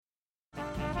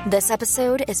This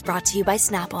episode is brought to you by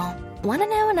Snapple. Want to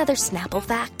know another Snapple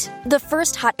fact? The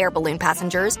first hot air balloon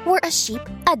passengers were a sheep,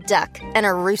 a duck, and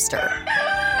a rooster.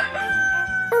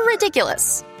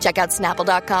 Ridiculous. Check out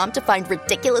Snapple.com to find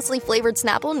ridiculously flavored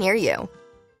Snapple near you.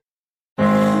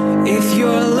 If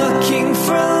you're looking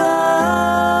for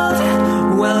love,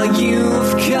 well,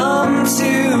 you've come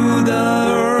to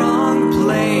the wrong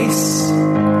place.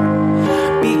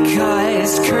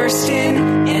 Because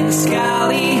Kirsten and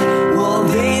Scally, well,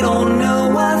 they don't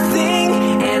know a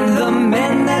thing. And the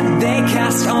men that they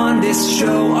cast on this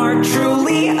show are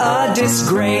truly a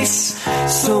disgrace.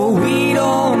 So we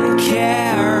don't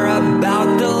care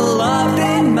about the love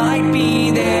that might be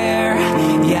there.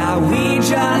 Yeah, we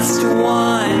just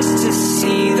want to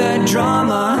see the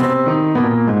drama.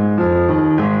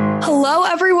 Hello,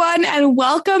 everyone, and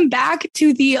welcome back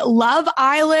to the Love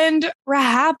Island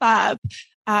wrap-up.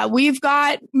 We've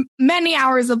got many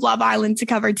hours of Love Island to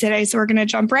cover today, so we're going to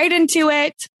jump right into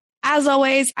it. As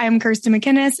always, I am Kirsten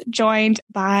McInnes, joined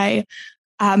by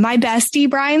my bestie,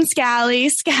 Brian Scally.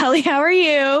 Scally, how are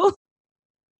you?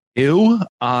 Ew,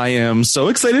 I am so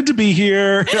excited to be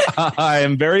here. I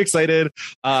am very excited.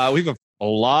 We have a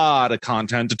lot of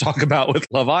content to talk about with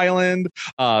Love Island.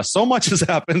 So much has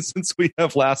happened since we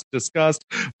have last discussed,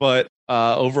 but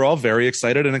overall, very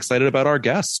excited and excited about our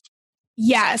guest.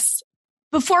 Yes.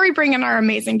 Before we bring in our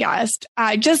amazing guest,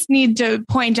 I just need to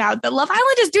point out that Love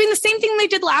Island is doing the same thing they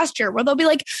did last year, where they'll be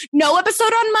like, no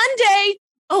episode on Monday.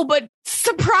 Oh, but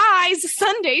surprise,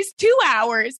 Sundays, 2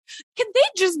 hours. Can they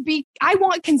just be, I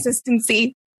want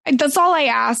consistency. That's all I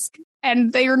ask.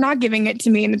 And they are not giving it to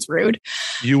me, and it's rude.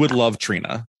 You would love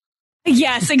Trina.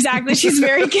 Yes, exactly. She's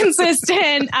very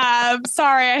consistent.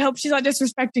 Sorry, I hope she's not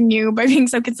disrespecting you by being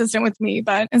so consistent with me,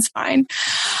 but it's fine.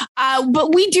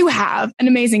 But we do have an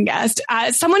amazing guest,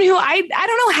 someone who I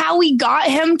don't know how we got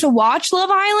him to watch Love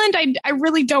Island. I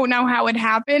really don't know how it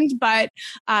happened, but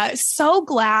so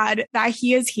glad that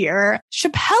he is here.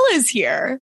 Chappelle is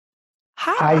here.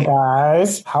 Hi,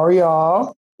 guys. How are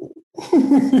y'all?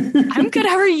 I'm good.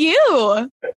 How are you?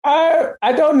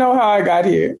 I don't know how I got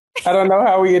here. I don't know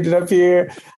how we ended up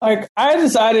here. Like, I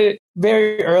decided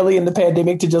very early in the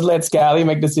pandemic to just let Scally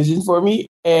make decisions for me.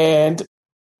 And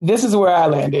this is where I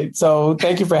landed. So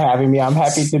thank you for having me. I'm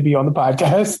happy to be on the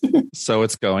podcast. So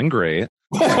it's going great.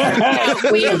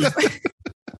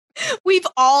 We've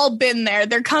all been there.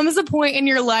 There comes a point in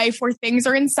your life where things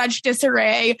are in such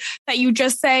disarray that you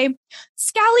just say,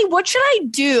 Scally, what should I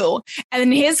do? And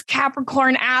then his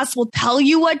Capricorn ass will tell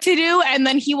you what to do, and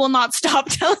then he will not stop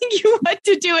telling you what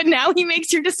to do. And now he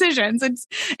makes your decisions.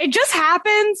 It just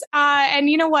happens. And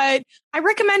you know what? I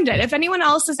recommend it. If anyone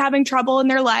else is having trouble in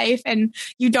their life and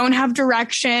you don't have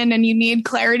direction and you need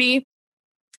clarity,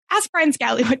 ask Brian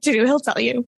Scally what to do. He'll tell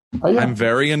you. Oh, yeah. I'm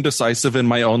very indecisive in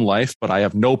my own life, but I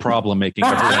have no problem making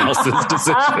everyone else's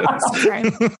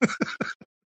decisions.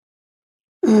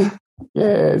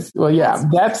 Yes. Well, yeah,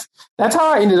 that's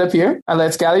how I ended up here. I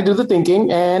let Scally do the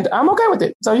thinking, and I'm okay with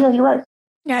it. So, yeah, you're right.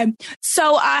 Yeah.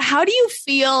 So how do you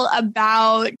feel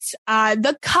about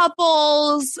the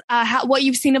couples, what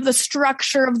you've seen of the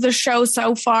structure of the show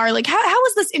so far? Like, how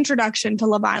was this introduction to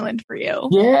Love Island for you?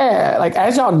 Yeah. Like,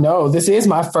 as y'all know, this is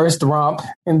my first romp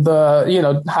in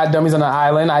the, Hot Dummies on an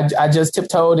Island. I just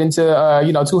tiptoed into,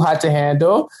 Too Hot to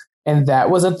Handle. And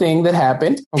that was a thing that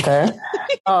happened. Okay.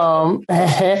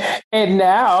 And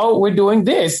now we're doing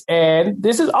this. And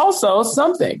this is also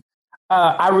something.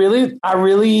 I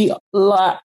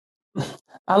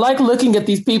like looking at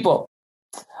these people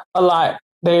a lot.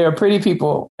 They are pretty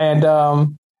people. And, I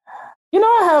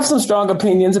have some strong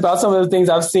opinions about some of the things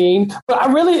I've seen, but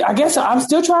I guess I'm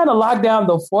still trying to lock down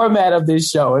the format of this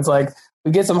show. It's like, we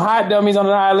get some hot dummies on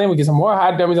an island. We get some more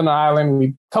hot dummies on an island.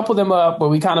 We couple them up, but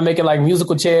we kind of make it like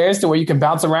musical chairs to where you can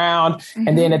bounce around. Mm-hmm.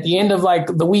 And then at the end of like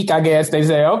the week, I guess they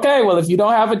say, okay, well, if you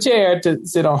don't have a chair to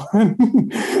sit on,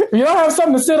 if you don't have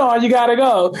something to sit on, you got to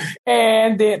go.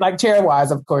 And then like chair wise,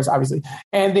 of course, obviously.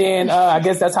 And then I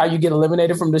guess that's how you get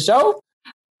eliminated from the show.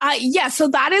 So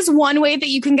that is one way that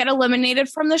you can get eliminated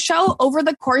from the show. Over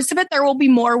the course of it, there will be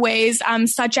more ways,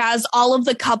 such as all of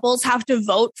the couples have to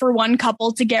vote for one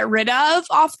couple to get rid of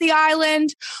off the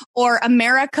island, or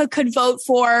America could vote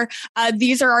for,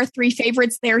 these are our three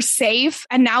favorites, they're safe.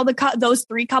 And now those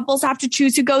three couples have to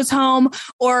choose who goes home,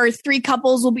 or three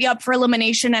couples will be up for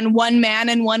elimination and one man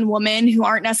and one woman who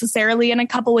aren't necessarily in a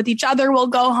couple with each other will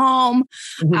go home.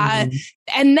 Mm-hmm.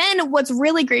 And then what's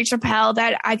really great, Chappelle,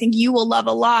 that I think you will love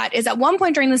a lot is at one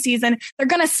point during the season, they're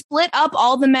going to split up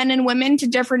all the men and women to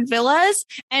different villas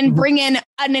and bring in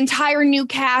an entire new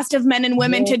cast of men and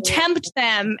women to tempt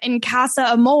them in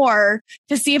Casa Amor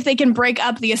to see if they can break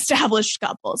up the established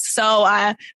couples. So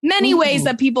many ways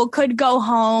that people could go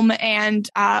home and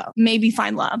maybe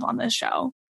find love on this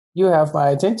show. You have my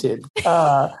attention.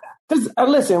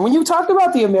 Listen, when you talked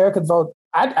about the American vote,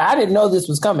 I didn't know this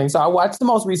was coming. So I watched the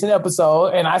most recent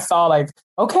episode and I saw like,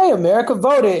 okay, America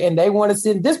voted and they want to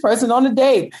send this person on a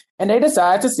date. And they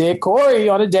decide to send Corey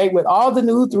on a date with all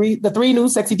the three new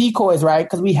sexy decoys, right?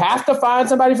 Because we have to find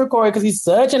somebody for Corey because he's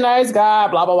such a nice guy,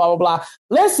 blah, blah, blah, blah, blah.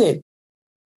 Listen,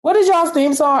 what is y'all's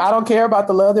theme song? I don't care about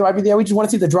the love that might be there. We just want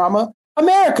to see the drama.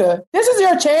 America, this is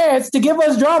your chance to give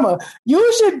us drama.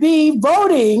 You should be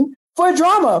voting for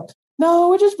drama. No,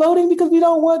 we're just voting because we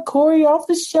don't want Corey off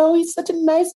the show. He's such a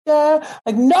nice guy.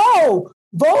 Like, no,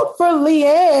 vote for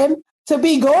Leanne to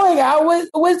be going out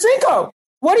with Cinco.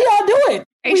 What are y'all doing?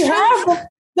 We have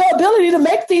the ability to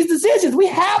make these decisions. We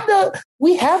have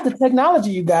the technology,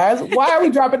 you guys. Why are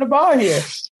we dropping the ball here?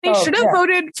 They should have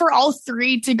voted for all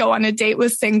three to go on a date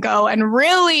with Cinco and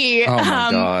really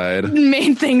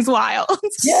made things wild.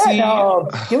 Yeah,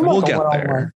 we'll get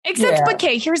there. Except, but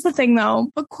Kate, here's the thing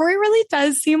though. But Corey really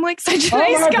does seem like such a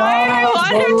nice guy. And I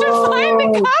want him to find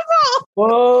the couple.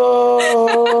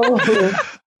 Whoa.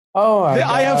 Oh,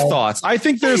 I have thoughts. I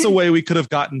think there's a way we could have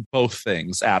gotten both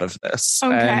things out of this.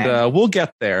 Okay. And we'll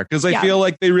get there because I feel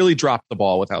like they really dropped the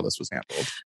ball with how this was handled.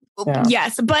 Yeah.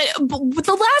 Yes, but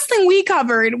the last thing we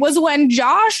covered was when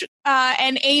Josh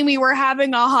and Amy were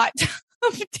having a hot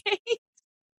tub date.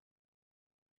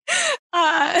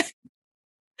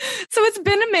 So it's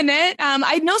been a minute.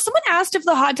 I know someone asked if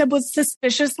the hot tub was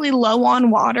suspiciously low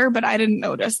on water, but I didn't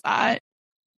notice that.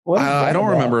 I don't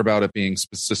remember about it being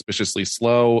suspiciously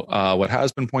slow. What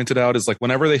has been pointed out is like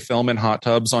whenever they film in hot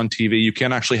tubs on TV, you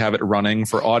can't actually have it running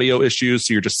for audio issues.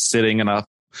 So you're just sitting in a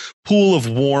pool of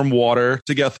warm water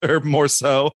together more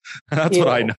so. And that's what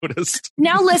I noticed.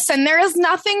 Now, listen, there is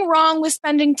nothing wrong with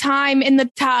spending time in the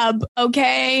tub.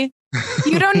 Okay.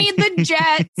 You don't need the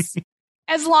jets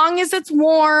as long as it's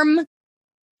warm.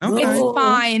 Okay. It's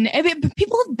fine.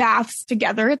 People have baths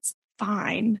together. It's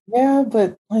fine. Yeah,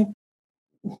 but like,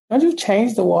 don't you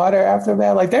change the water after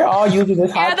that? Like they're all using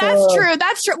this hot tub. Yeah,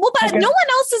 that's true. Well, but no one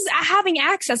else is having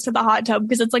access to the hot tub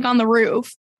because it's like on the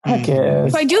roof. I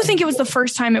guess. So I do think it was the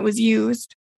first time it was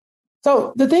used.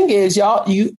 So the thing is,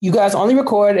 you guys only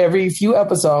record every few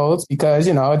episodes because,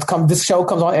 you know, this show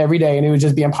comes on every day and it would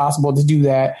just be impossible to do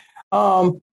that.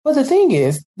 But the thing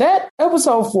is that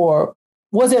episode 4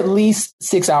 was at least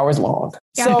 6 hours long.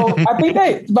 Yeah. So I think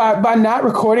that by not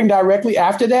recording directly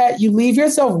after that, you leave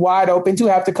yourself wide open to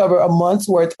have to cover a month's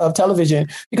worth of television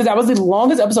because that was the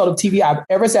longest episode of TV I've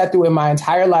ever sat through in my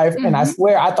entire life. Mm-hmm. And I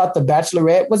swear I thought The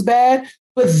Bachelorette was bad,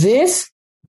 but this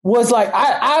was like,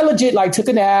 I legit like took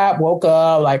a nap, woke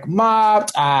up, like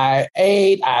mopped, I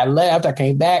ate, I left, I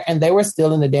came back and they were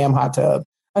still in the damn hot tub.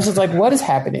 I was just like, what is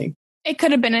happening? It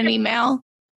could have been an email.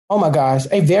 Oh my gosh,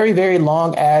 a very, very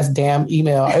long ass damn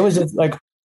email. It was just like,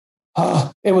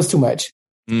 it was too much.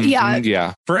 Mm-hmm.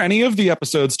 Yeah. For any of the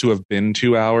episodes to have been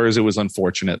 2 hours, it was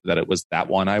unfortunate that it was that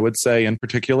one, I would say in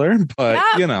particular. But,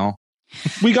 you know,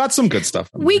 we got some good stuff.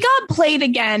 We got played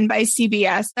again by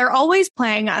CBS. They're always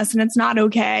playing us and it's not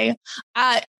okay.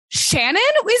 Shannon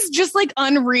was just like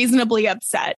unreasonably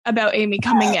upset about Amy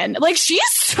coming in. Like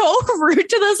she's so rude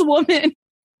to this woman.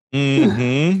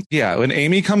 Mm-hmm. Yeah, when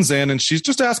Amy comes in and she's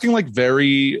just asking like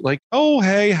very like, oh,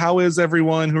 hey, how is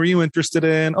everyone? Who are you interested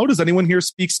in? Oh, does anyone here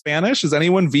speak Spanish? Is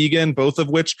anyone vegan? Both of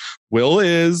which Will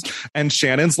is. And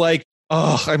Shannon's like,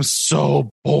 oh, I'm so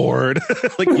bored.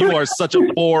 Like, you are such a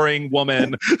boring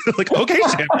woman. Like, okay,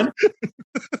 Shannon.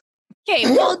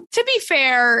 Okay, well, to be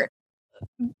fair,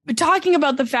 talking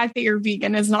about the fact that you're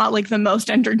vegan is not like the most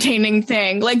entertaining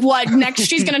thing. Like, what next?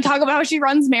 She's going to talk about how she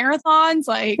runs marathons?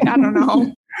 Like, I don't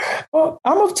know. Well,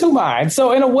 I'm of two minds.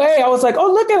 So in a way, I was like,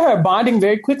 oh, look at her bonding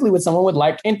very quickly with someone with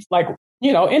interests.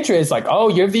 Like, oh,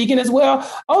 you're vegan as well.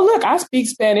 Oh, look, I speak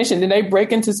Spanish. And then they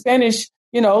break into Spanish,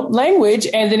 language.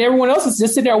 And then everyone else is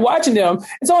just sitting there watching them.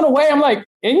 And so in a way, I'm like,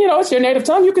 and it's your native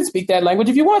tongue. You can speak that language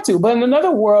if you want to. But in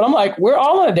another world, I'm like, we're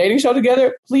all on a dating show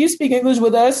together. Please speak English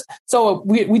with us. So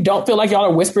we don't feel like y'all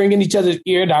are whispering in each other's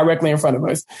ear directly in front of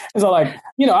us. And so like,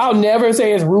 I'll never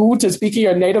say it's rude to speak in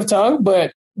your native tongue,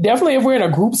 but definitely if we're in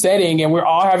a group setting and we're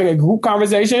all having a group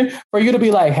conversation, for you to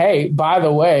be like, hey, by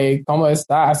the way, como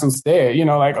estás usted?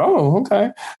 Like, oh,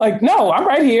 okay. Like, no, I'm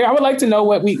right here. I would like to know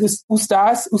what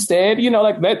estás usted?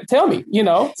 Tell me,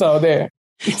 so there.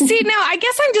 See, now I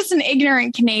guess I'm just an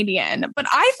ignorant Canadian, but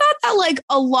I thought that like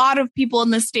a lot of people in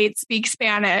the States speak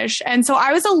Spanish. And so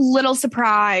I was a little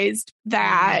surprised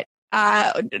that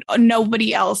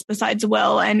nobody else besides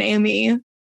Will and Amy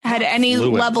had any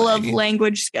level of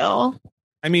language skill.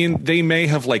 I mean, they may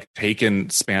have like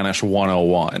taken Spanish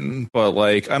 101, but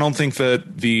like I don't think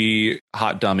that the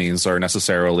hot dummies are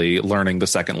necessarily learning the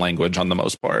second language on the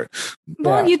most part.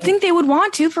 Well, you'd think they would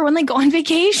want to for when they go on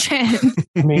vacation.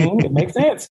 I mean, it makes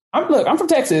sense. I'm from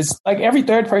Texas. Like every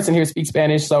third person here speaks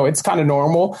Spanish, so it's kind of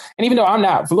normal. And even though I'm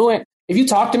not fluent, if you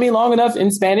talk to me long enough in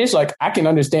Spanish, like I can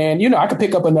understand, I can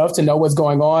pick up enough to know what's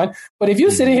going on. But if you're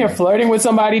sitting here flirting with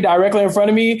somebody directly in front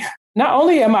of me, not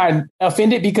only am I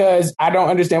offended because I don't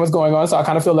understand what's going on, so I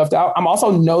kind of feel left out, I'm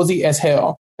also nosy as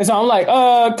hell. And so I'm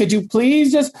like, could you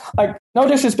please just, like, no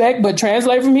disrespect, but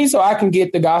translate for me so I can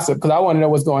get the gossip because I want to know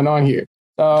what's going on here.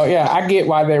 So, yeah, I get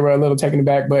why they were a little taken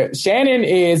aback, but Shannon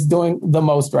is doing the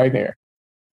most right there.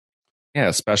 Yeah,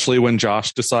 especially when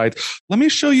Josh decides, let me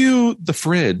show you the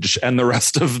fridge, and the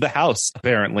rest of the house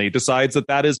apparently decides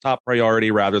that is top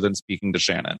priority rather than speaking to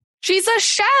Shannon. She's a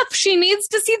chef. She needs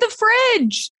to see the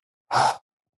fridge.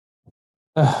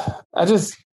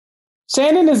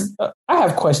 Shannon is, I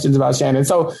have questions about Shannon.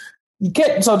 So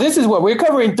this is what we're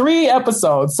covering 3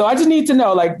 episodes. So I just need to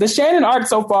know, like, the Shannon arc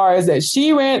so far is that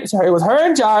it was her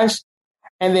and Josh.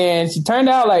 And then she turned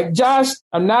out like, Josh,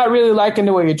 I'm not really liking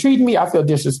the way you're treating me. I feel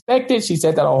disrespected. She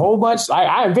said that a whole bunch.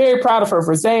 I am very proud of her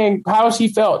for saying how she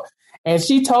felt. And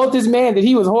she told this man that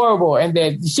he was horrible and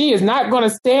that she is not going to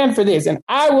stand for this. And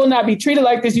I will not be treated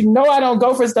like this. I don't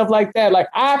go for stuff like that. Like,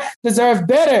 I deserve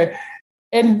better.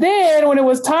 And then when it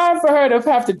was time for her to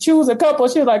have to choose a couple,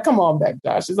 she was like, come on back,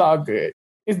 Josh. It's all good.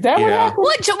 Is that what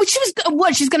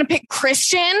happened? She's going to pick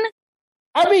Christian?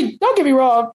 I mean, don't get me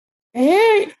wrong.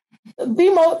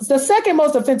 The second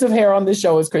most offensive hair on this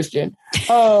show is Christian.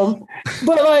 But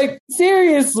like,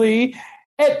 seriously,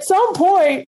 at some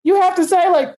point you have to say,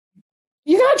 like,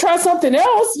 you gotta try something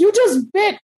else.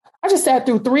 I just sat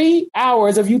through 3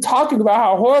 hours of you talking about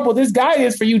how horrible this guy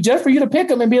is for you, just for you to pick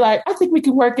him and be like, I think we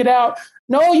can work it out.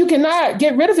 No, you cannot.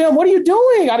 Get rid of him. What are you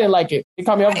doing? I didn't like it. It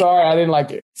caught me off guard. I didn't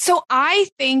like it. So I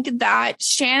think that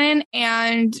Shannon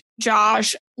and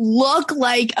Josh look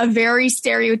like a very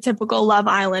stereotypical Love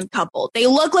Island couple. They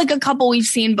look like a couple we've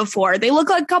seen before. They look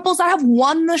like couples that have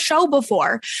won the show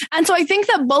before. And so I think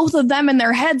that both of them in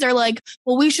their heads are like,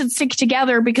 well, we should stick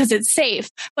together because it's safe.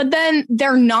 But then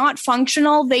they're not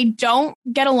functional. They don't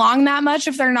get along that much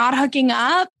if they're not hooking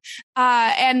up.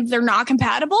 And they're not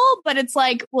compatible. But it's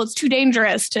like, well, it's too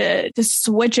dangerous to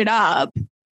switch it up.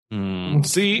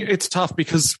 See, it's tough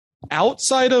because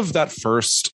outside of that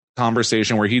first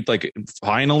conversation where he like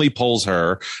finally pulls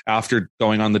her after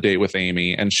going on the date with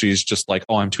Amy and she's just like,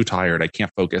 oh, I'm too tired, I can't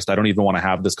focus, I don't even want to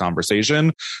have this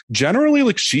conversation. Generally,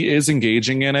 like, she is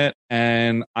engaging in it,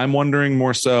 and I'm wondering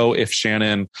more so if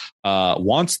Shannon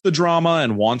wants the drama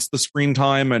and wants the screen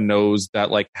time and knows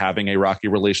that like having a rocky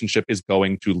relationship is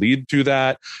going to lead to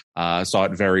that. Saw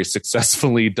it very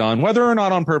successfully done, whether or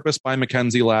not on purpose, by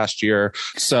Mackenzie last year.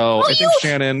 So I think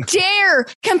Shannon dare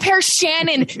compare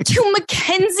Shannon to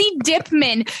Mackenzie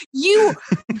Dipman, you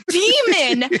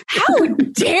demon. How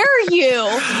dare you?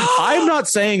 I'm not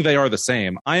saying they are the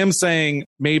same. I am saying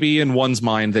maybe in one's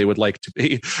mind they would like to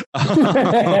be.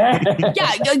 Yeah,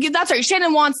 that's right.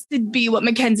 Shannon wants to be what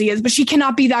Mackenzie is, but she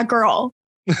cannot be that girl.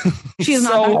 She is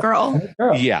not that girl.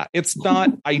 Yeah, it's not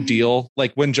ideal.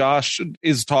 Like when Josh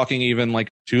is talking even like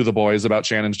to the boys about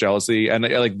Shannon's jealousy, and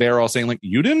like they're all saying like,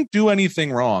 you didn't do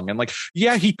anything wrong. And like,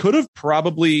 yeah, he could have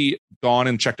probably gone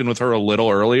and checked in with her a little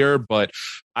earlier, but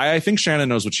I think Shannon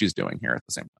knows what she's doing here at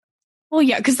the same time. Well,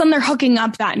 yeah, because then they're hooking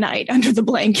up that night under the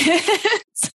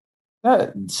blankets.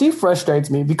 She frustrates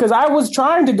me because I was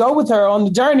trying to go with her on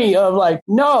the journey of like,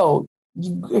 no,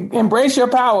 embrace your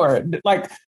power.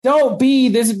 Like, don't be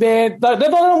this bad. Don't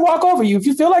let them walk over you. If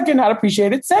you feel like you're not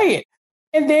appreciated, say it.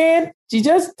 And then she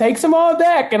just takes them all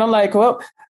back. And I'm like, well,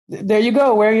 there you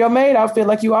go. Wear your maid outfit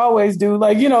like you always do.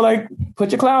 Like, like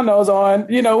put your clown nose on.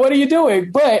 What are you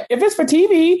doing? But if it's for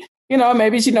TV,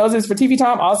 maybe she knows it's for TV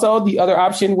time. Also, the other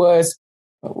option was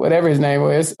whatever his name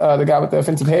was, the guy with the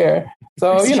offensive hair.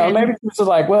 So, maybe she was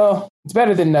like, well, it's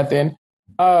better than nothing.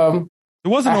 It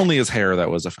wasn't only his hair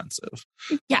that was offensive.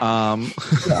 Yeah.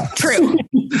 True.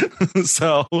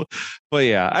 So, but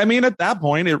yeah, I mean, at that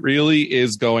point, it really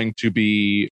is going to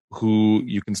be who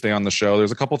you can stay on the show.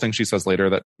 There's a couple things she says later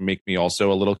that make me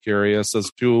also a little curious as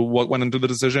to what went into the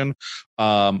decision.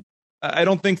 I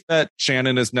don't think that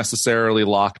Shannon is necessarily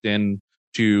locked in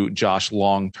to Josh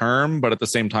long term, but at the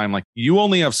same time, like, you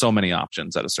only have so many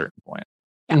options at a certain point,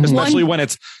 especially when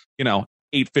it's,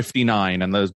 8:59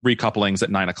 and the recoupling's at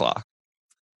 9:00.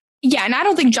 Yeah, and I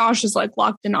don't think Josh is like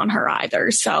locked in on her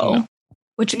either. So, No.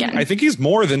 Which again, I think he's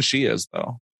more than she is,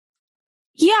 though.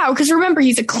 yeah, because remember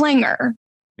he's a clinger.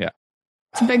 Yeah,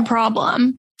 it's a big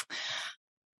problem.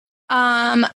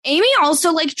 Amy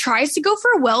also like tries to go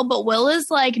for Will, but Will is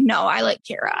like, no, I like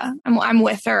Kira. I'm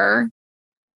with her.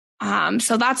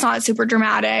 So that's not super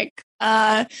dramatic.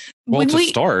 Well, to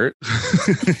start,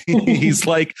 he's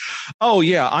like, oh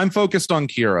yeah, I'm focused on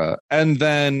Kira. And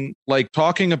then like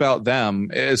talking about them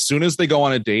as soon as they go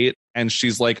on a date and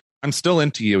she's like, I'm still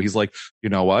into you. He's like, you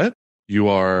know what? You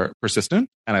are persistent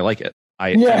and I like it.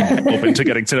 I'm open to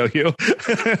getting to know you.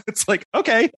 It's like,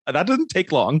 okay, that doesn't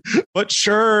take long, but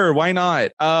sure. Why not?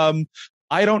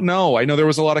 I don't know. I know there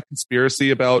was a lot of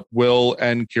conspiracy about Will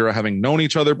and Kira having known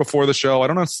each other before the show. I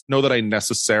don't know that I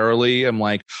necessarily am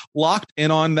like locked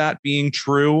in on that being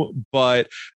true, but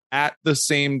at the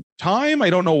same time,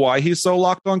 I don't know why he's so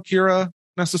locked on Kira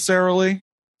necessarily.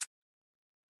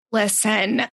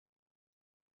 Listen,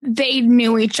 they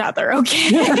knew each other.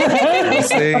 Okay.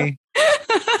 See?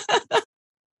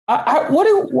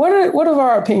 What are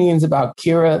our opinions about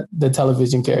Kira, the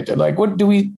television character? Like, what do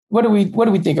we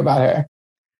think about her?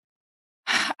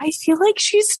 I feel like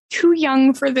she's too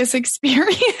young for this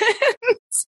experience.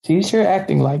 She's sure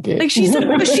acting like it. Like she's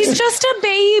just a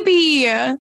baby.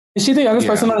 Is she the youngest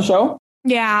person on the show?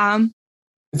 Yeah.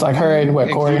 It's like her and what,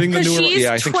 Corey?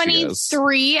 She's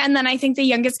 23, and then I think the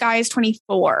youngest guy is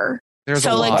 24. There's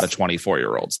a lot of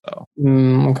 24-year-olds, though.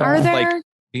 Okay. Are there?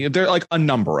 There are like a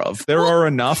number of. There are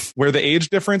enough where the age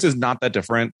difference is not that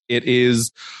different. It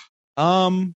is, I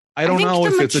don't know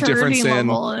if it's a difference in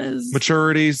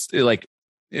maturities, like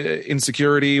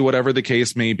insecurity, whatever the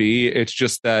case may be. It's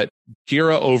just that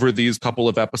Kira over these couple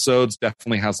of episodes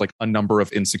definitely has like a number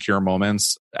of insecure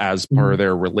moments as per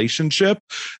their relationship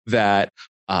that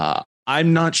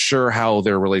I'm not sure how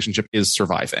their relationship is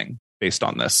surviving based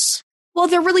on this. Well,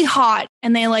 they're really hot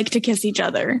and they like to kiss each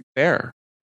other. Fair.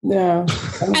 Yeah.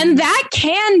 And that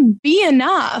can be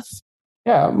enough.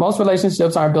 Yeah, most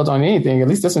relationships aren't built on anything. At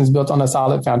least this one's built on a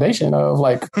solid foundation of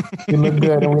like, we look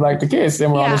good and we like to kiss.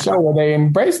 And we're on the show where they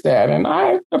embrace that. And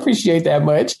I appreciate that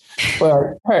much.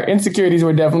 But her insecurities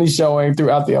were definitely showing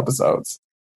throughout the episodes.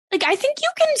 Like, I think you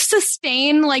can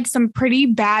sustain like some pretty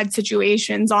bad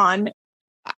situations on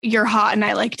you're hot and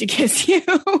I like to kiss you.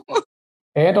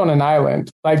 And on an island.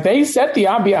 Like, they set the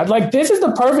ambiance. Like, this is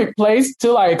the perfect place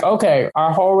to like, okay,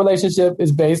 our whole relationship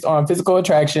is based on physical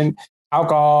attraction,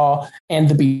 alcohol, and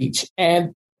the beach.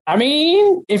 And I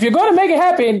mean, if you're going to make it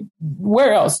happen,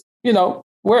 where else? You know,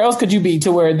 where else could you be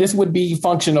to where this would be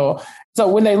functional? So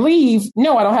when they leave,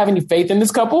 no, I don't have any faith in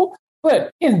this couple.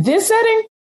 But in this setting,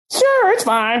 sure, it's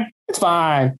fine. It's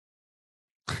fine.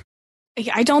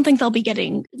 I don't think they'll be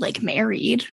getting like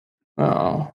married.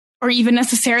 Oh. Or even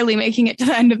necessarily making it to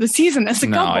the end of the season as a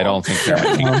couple. No, I don't think they're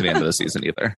making it to the end of the season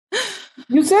either.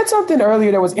 You said something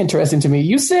earlier that was interesting to me.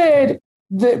 You said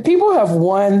that people have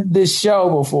won this show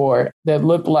before that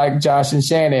looked like Josh and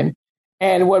Shannon.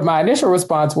 And what my initial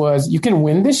response was, you can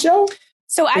win this show?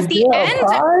 So at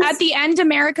the end,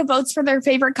 America votes for their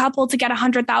favorite couple to get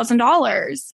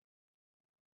 $100,000.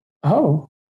 Oh.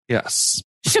 Yes.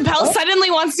 Chappelle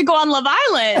suddenly wants to go on Love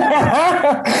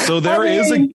Island. So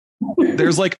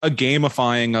there's like a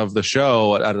gamifying of the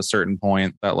show at a certain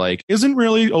point that like isn't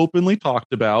really openly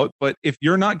talked about. But if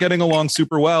you're not getting along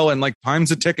super well and like time's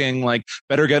a ticking, like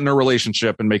better get in a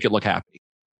relationship and make it look happy.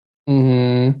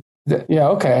 Mm-hmm. Yeah.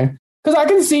 Okay. Because I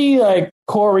can see like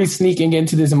Corey sneaking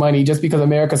into this money just because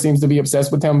America seems to be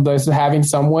obsessed with him, just having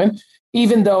someone,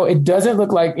 even though it doesn't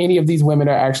look like any of these women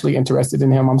are actually interested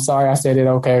in him. I'm sorry I said it.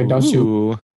 Okay. Don't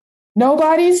shoot.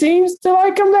 Nobody seems to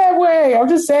like him that way. I'm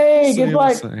just saying, it's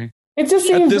like, it just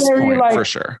seems very point, like, for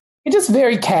sure. It's just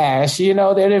very cash, you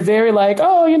know, they're very like,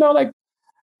 oh, you know, like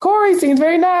Corey seems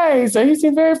very nice or he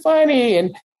seems very funny.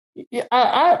 And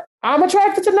I'm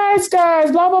attracted to nice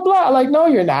guys, blah, blah, blah. Like, no,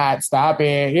 you're not. Stop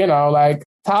it. You know, like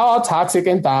tall, toxic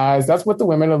and thighs. That's what the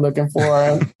women are looking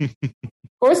for.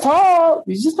 Corey's tall.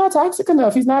 He's just not toxic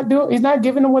enough. He's not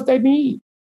giving them what they need.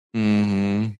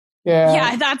 Mm-hmm.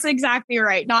 Yeah, that's exactly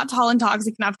right. Not tall and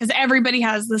toxic enough because everybody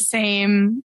has the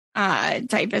same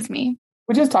type as me.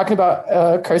 We're just talking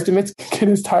about Kirsten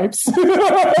McKinnon's types.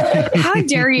 How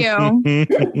dare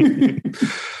you?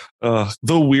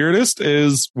 The weirdest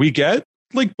is we get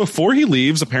like before he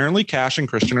leaves, apparently Cash and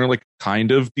Christian are like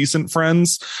kind of decent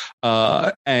friends.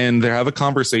 And they have a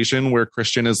conversation where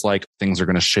Christian is like, things are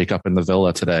going to shake up in the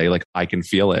villa today. Like, I can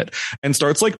feel it. And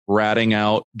starts like ratting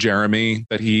out Jeremy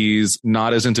that he's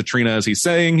not as into Trina as he's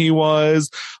saying he was,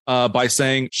 by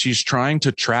saying she's trying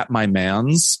to trap my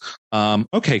mans.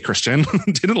 Okay, Christian,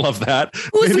 didn't love that.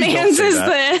 Whose mans is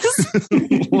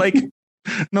this? Like,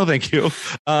 no, thank you.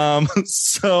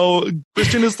 So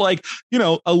Christian is like, you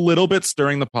know, a little bit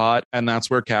stirring the pot, and that's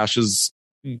where Cash is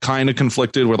kind of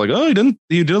conflicted. We're like, oh,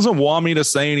 he doesn't want me to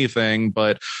say anything,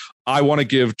 but I want to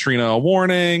give Trina a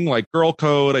warning, like girl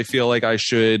code. I feel like I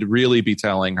should really be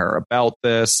telling her about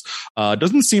this.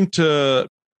 Doesn't seem to,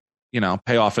 you know,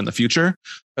 pay off in the future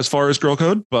as far as girl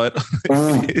code, but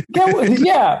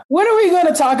yeah. When are we going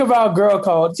to talk about girl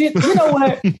code? You know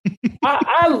what?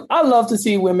 I love to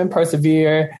see women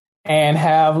persevere and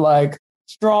have like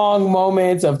strong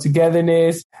moments of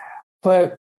togetherness,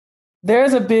 but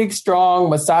there's a big, strong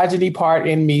misogyny part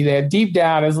in me that deep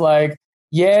down is like,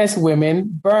 yes, women,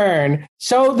 burn.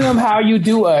 Show them how you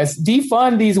do us.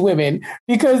 Defund these women,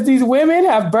 because these women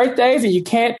have birthdays and you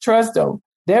can't trust them.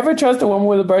 Never trust a woman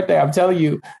with a birthday. I'm telling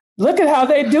you. Look at how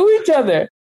they do each other.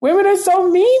 Women are so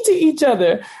mean to each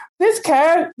other. This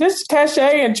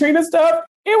Cachet and Trina stuff,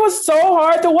 it was so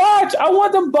hard to watch. I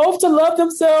want them both to love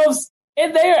themselves,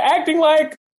 and they are acting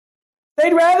like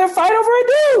they'd rather fight over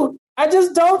a dude. I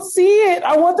just don't see it.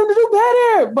 I want them to do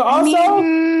better. But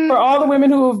also, for all the women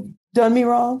who have done me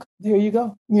wrong, there you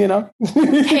go. You know?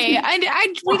 Hey,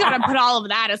 we got to put all of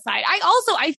that aside.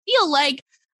 I feel like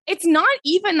it's not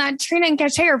even that Trina and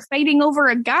Cachet are fighting over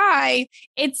a guy.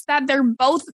 It's that they're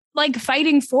both like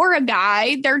fighting for a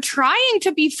guy. They're trying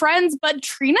to be friends, but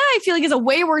Trina, I feel like, is a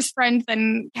way worse friend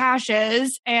than Cash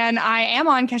is. And I am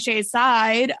on Cachet's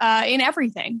side in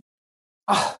everything.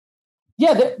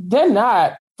 Yeah, they're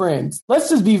not friends. Let's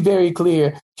just be very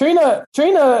clear.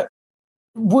 Trina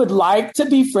would like to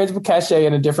be friends with Cachet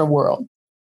in a different world.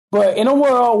 But in a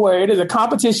world where it is a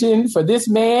competition for this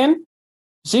man,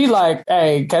 she's like,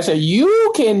 hey, Cachet,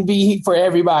 you can be for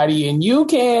everybody and you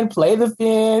can play the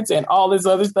fence and all this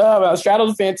other stuff. I'll straddle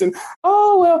the fence and,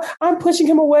 oh, well, I'm pushing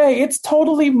him away. It's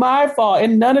totally my fault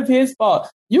and none of his fault.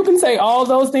 You can say all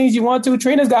those things you want to.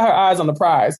 Trina's got her eyes on the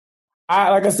prize.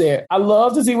 Like I said, I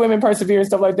love to see women persevere and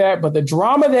stuff like that. But the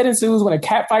drama that ensues when a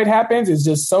cat fight happens is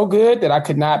just so good that I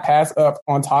could not pass up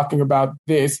on talking about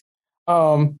this.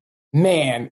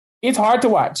 Man, it's hard to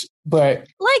watch. But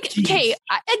like, okay,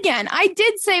 again, I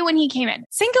did say when he came in,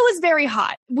 Cinco is very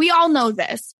hot. We all know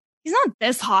this. He's not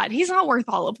this hot. He's not worth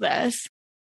all of this.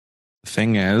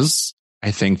 Thing is,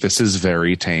 I think this is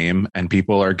very tame and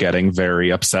people are getting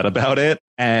very upset about it.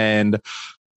 And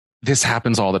this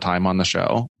happens all the time on the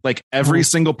show. Like every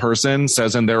single person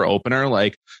says in their opener,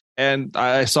 like, and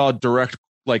I saw a direct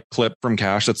like clip from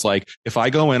Cash that's like, if I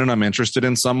go in and I'm interested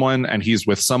in someone and he's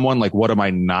with someone, like, what am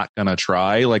I not gonna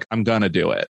try? Like, I'm gonna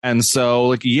do it. And so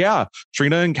like, yeah,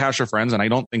 Trina and Cash are friends, and I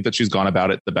don't think that she's gone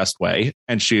about it the best way.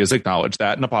 And she has acknowledged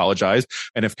that and apologized.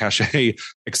 And if Cachet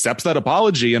accepts that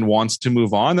apology and wants to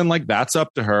move on, then like that's up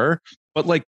to her. But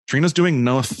like Trina's doing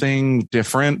nothing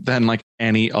different than like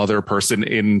any other person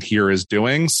in here is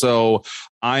doing. So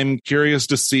I'm curious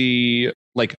to see,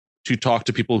 like, to talk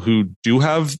to people who do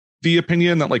have the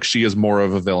opinion that like she is more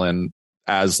of a villain,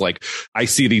 as like I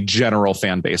see the general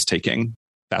fan base taking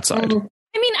that side.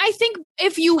 I mean, I think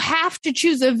if you have to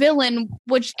choose a villain,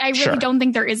 which I really don't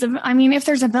think there is I mean, if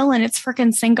there's a villain, it's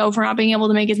freaking Cinco for not being able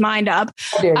to make his mind up.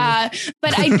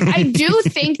 But I do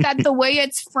think that the way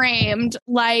it's framed,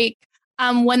 like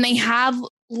when they have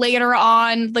later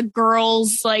on the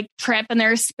girls like trip and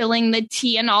they're spilling the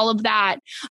tea and all of that,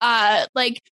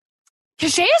 like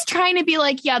Cachet is trying to be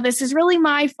like, yeah, this is really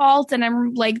my fault. And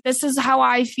I'm like, this is how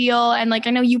I feel. And like,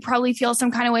 I know you probably feel some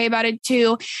kind of way about it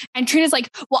too. And Trina's like,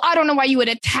 well, I don't know why you would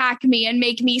attack me and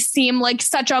make me seem like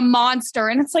such a monster.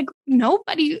 And it's like,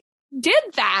 nobody did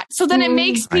that. So then it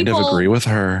makes people... kind of agree with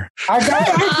her. I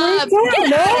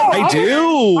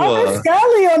do. I'm with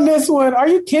Scally on this one. Are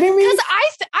you kidding me? Because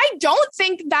I don't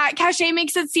think that Cachet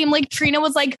makes it seem like Trina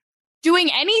was like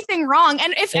doing anything wrong.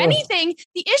 And if anything,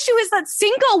 the issue is that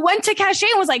Cinco went to Cachet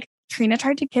and was like, Trina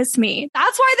tried to kiss me.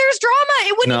 That's why there's drama.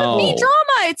 It wouldn't even be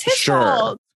drama. It's his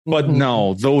fault. But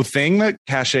no, the thing that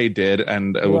Cachet did,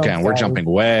 and again, we're jumping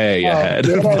way ahead,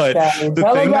 but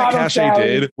the thing that Cachet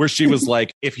did, where she was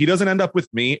like, if he doesn't end up with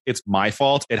me, it's my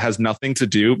fault. It has nothing to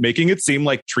do, making it seem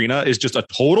like Trina is just a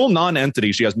total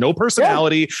non-entity. She has no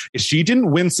personality. She didn't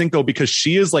win Cinco because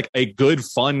she is like a good,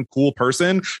 fun, cool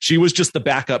person. She was just the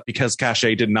backup because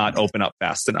Cachet did not open up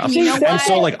fast enough. And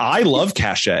so like, I love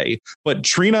Cachet, but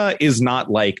Trina is not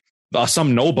like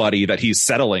some nobody that he's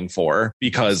settling for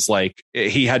because like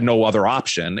he had no other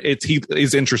option. He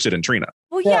is interested in Trina.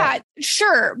 Well, yeah,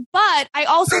 sure. But I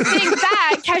also think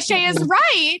that Cachet is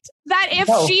right that if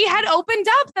she had opened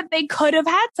up, that they could have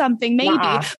had something, maybe.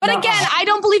 But again, I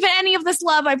don't believe in any of this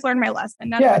love. I've learned my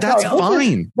lesson. That's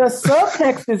fine. The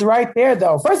subtext is right there,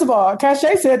 though. First of all,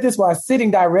 Cachet said this while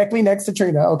sitting directly next to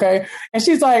Trina, okay? And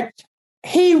she's like,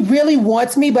 he really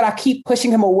wants me, but I keep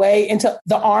pushing him away into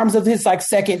the arms of his like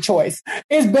second choice.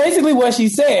 It's basically what she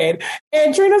said.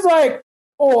 And Trina's like,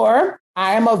 or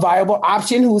I am a viable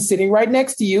option who's sitting right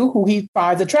next to you, who he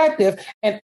finds attractive.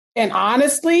 And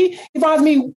honestly, he finds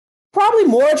me probably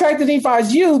more attractive than he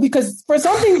finds you because for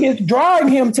something is drawing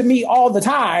him to me all the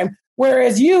time.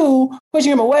 Whereas you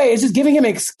pushing him away is just giving him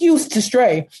an excuse to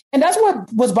stray. And that's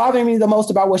what was bothering me the most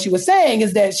about what she was saying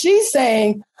is that she's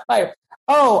saying like,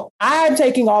 oh, I'm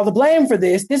taking all the blame for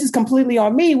this. This is completely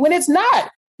on me when it's not.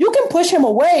 You can push him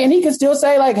away and he can still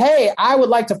say like, hey, I would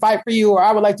like to fight for you or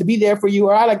I would like to be there for you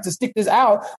or I like to stick this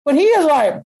out. But he is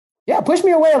like, yeah, push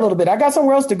me away a little bit. I got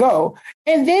somewhere else to go.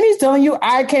 And then he's telling you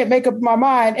I can't make up my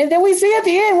mind. And then we see at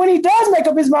the end when he does make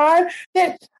up his mind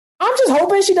that I'm just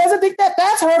hoping she doesn't think that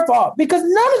that's her fault because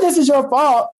none of this is your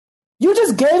fault. You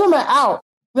just gave him an out.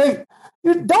 Like,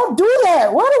 you don't do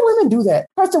that. Why do women do that?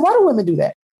 Preston, why do women do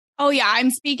that? Oh, yeah. I'm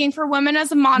speaking for women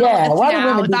as a monolith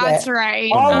now. That's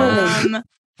right. Women.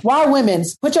 Why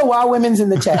women's? Put your why women's in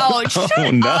the chat. Oh, shut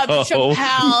up,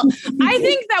 Chappelle. I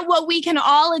think that what we can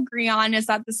all agree on is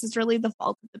that this is really the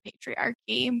fault of the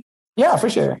patriarchy. Yeah, for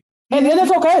sure. And then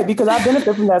it's okay because I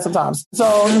benefit from that sometimes.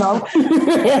 So, you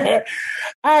know,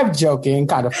 I'm joking,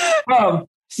 kind of.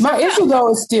 My issue, though,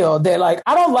 is still that, like,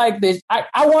 I don't like this.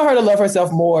 I want her to love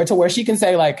herself more to where she can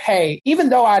say, like, hey, even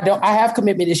though I have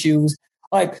commitment issues,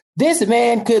 like, this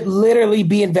man could literally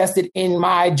be invested in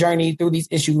my journey through these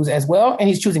issues as well. And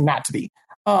he's choosing not to be.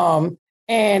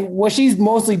 And what she's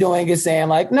mostly doing is saying,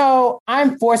 like, no,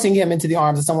 I'm forcing him into the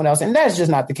arms of someone else. And that's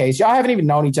just not the case. Y'all haven't even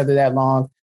known each other that long.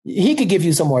 He could give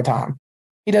you some more time.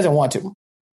 He doesn't want to.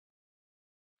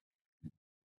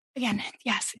 Again,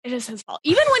 yes, it is his fault.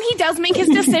 Even when he does make his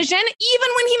decision,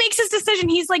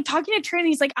 he's like talking to Trina.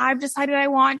 He's like, I've decided I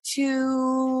want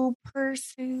to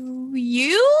pursue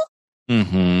you.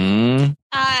 Mm-hmm.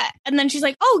 And then she's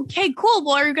like, oh, okay, cool.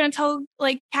 Well, are you going to tell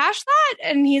like Cash that?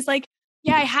 And he's like,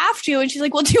 yeah, I have to. And she's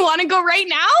like, well, do you want to go right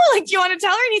now? Like, do you want to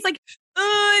tell her? And he's like, no,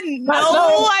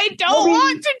 I don't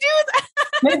want to do that.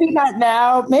 Maybe not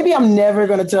now. Maybe I'm never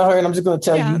going to tell her and I'm just going to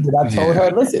tell you that I told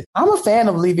her, listen, I'm a fan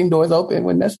of leaving doors open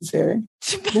when necessary.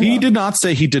 He did not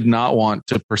say he did not want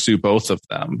to pursue both of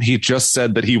them. He just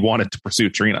said that he wanted to pursue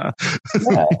Trina.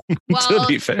 Yeah. To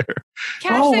be fair.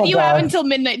 Cash said you have until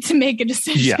midnight to make a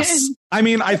decision. Yes. I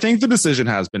mean, I think the decision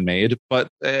has been made, but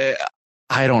I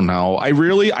don't know.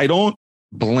 I don't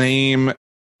blame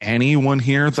anyone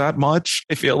here that much.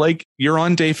 I feel like you're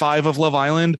on day 5 of Love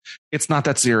Island. It's not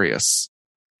that serious.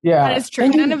 Yeah. That is true.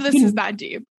 None of this is that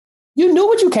deep. You knew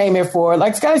what you came here for.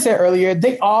 Like Scotty said earlier,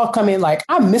 they all come in like,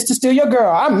 I'm Mr. Steal Your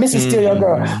Girl. I'm Mrs. Steal Your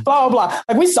Girl. Blah, blah, blah.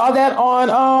 Like we saw that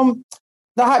on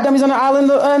the Hot Dummies on the Island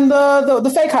and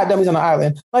the fake Hot Dummies on the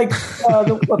Island. Like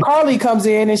Carly comes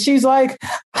in and she's like,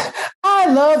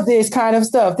 I love this kind of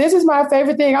stuff. This is my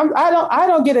favorite thing. I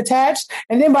don't get attached.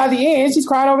 And then by the end, she's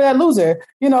crying over that loser.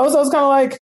 You know, so it's kind of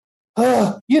like,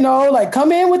 you know, like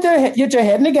come in with get your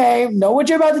head in the game, know what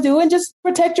you're about to do, and just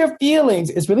protect your feelings.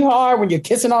 It's really hard when you're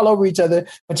kissing all over each other,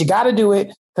 but you got to do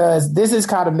it because this is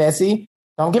kind of messy.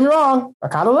 Don't get me wrong. I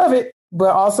kind of love it,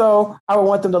 but also I would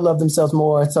want them to love themselves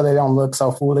more so they don't look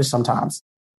so foolish sometimes.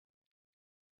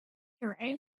 You're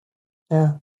right.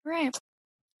 Yeah. Right.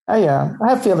 Yeah.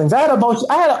 I have feelings. I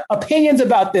had opinions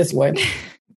about this one.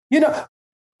 You know,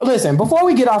 listen, before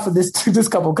we get off of this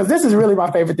couple, because this is really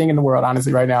my favorite thing in the world,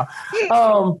 honestly, right now.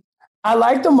 I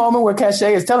like the moment where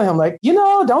Cachet is telling him, like, you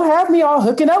know, don't have me all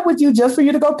hooking up with you just for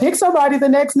you to go pick somebody the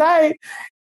next night.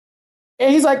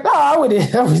 And he's like, no, I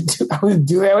wouldn't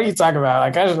do that. What are you talking about?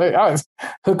 Like, I was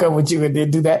hook up with you and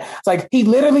then do that. It's like, he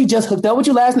literally just hooked up with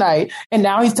you last night. And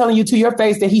now he's telling you to your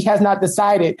face that he has not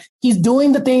decided. He's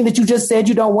doing the thing that you just said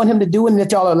you don't want him to do and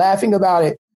that y'all are laughing about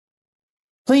it.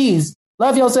 Please,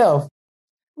 love yourself.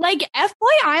 Like, F-Boy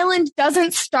Island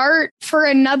doesn't start for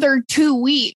another 2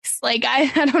 weeks. Like, I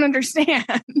don't understand.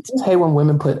 I just hate when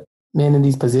women put men in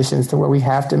these positions to where we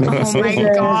have to make my God.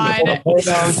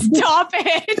 Stop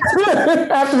it.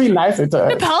 I have to be nicer to her.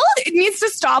 Chappelle needs to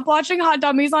stop watching Hot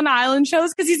Dummies on Island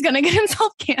shows because he's going to get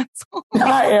himself canceled.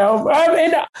 I am.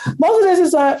 Most of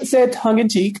this is said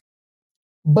tongue-in-cheek,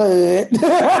 but...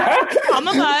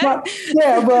 Comma but.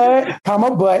 Yeah, but,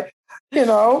 comma but, you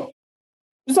know...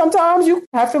 sometimes you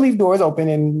have to leave doors open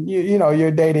in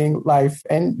your dating life,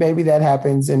 and maybe that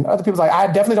happens. And other people's like, I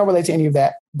definitely don't relate to any of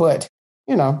that, but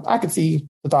I could see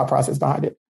the thought process behind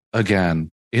it. Again,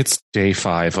 it's day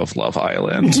 5 of Love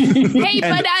Island. Hey,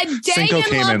 but a day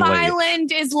in Love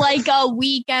Island is like a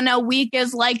week, and a week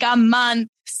is like a month,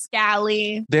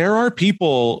 Scally. There are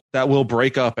people that will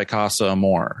break up at Casa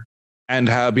Amor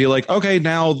and be like, okay,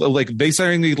 now, like, they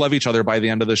saying they love each other by the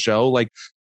end of the show. Like,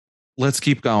 let's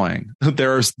keep going.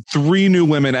 There are 3 new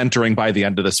women entering by the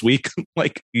end of this week.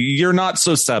 Like, you're not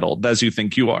so settled as you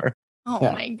think you are. Oh,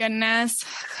 my goodness.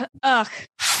 Ugh.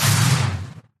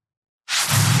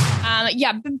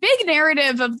 The big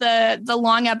narrative of the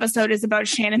long episode is about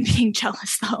Shannon being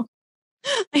jealous, though.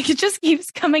 Like, it just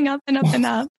keeps coming up and up and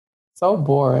up. So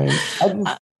boring.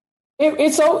 I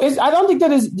don't think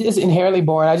that is inherently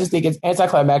boring. I just think it's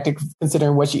anticlimactic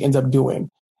considering what she ends up doing.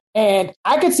 And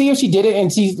I could see if she did it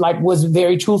and she like was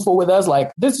very truthful with us,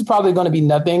 like, this is probably going to be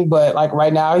nothing, but like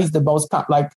right now he's the most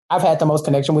like I've had the most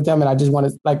connection with him, and I just want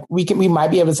to like we might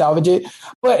be able to salvage it.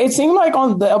 But it seemed like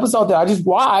on the episode that I just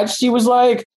watched, she was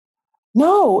like,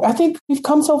 no, I think we've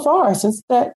come so far since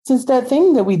that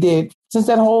thing that we did, since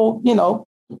that whole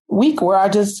week where I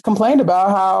just complained about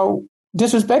how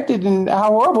disrespected and how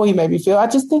horrible he made me feel. I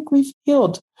just think we've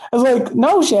healed. I was like,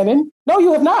 no, Shannon, no,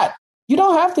 you have not. You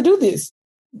don't have to do this.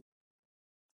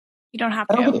 You don't have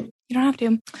to. You don't have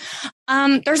to.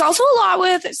 There's also a lot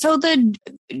with,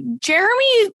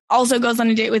 Jeremy also goes on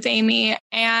a date with Amy,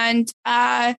 and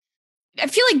I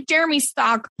feel like Jeremy's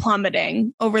stock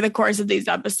plummeting over the course of these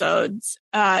episodes.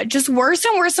 Just worse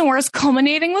and worse and worse,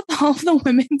 culminating with all of the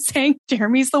women saying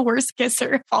Jeremy's the worst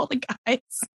kisser of all the guys.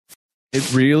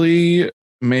 It really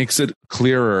makes it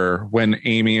clearer when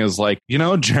Amy is like,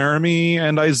 Jeremy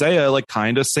and Isaiah, like,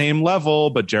 kind of same level,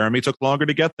 but Jeremy took longer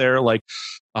to get there. Like,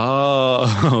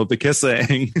 oh, the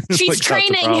kissing. She's like,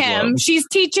 training him. She's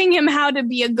teaching him how to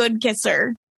be a good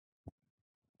kisser.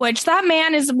 Which that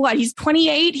man is what? He's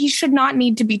 28. He should not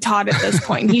need to be taught at this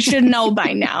point. He should know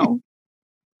by now.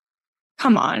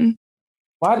 Come on.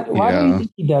 Why do you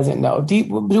think he doesn't know? Do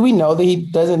we know that he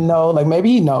doesn't know? Like,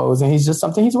 maybe he knows and he's just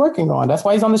something he's working on. That's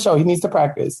why he's on the show. He needs to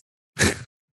practice.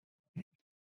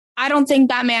 I don't think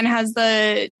that man has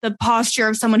the posture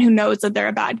of someone who knows that they're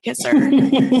a bad kisser.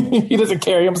 He doesn't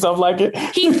carry himself like it.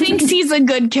 He thinks he's a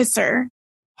good kisser.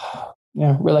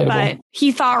 Yeah, relatable. But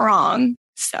he thought wrong.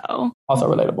 So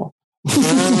also relatable.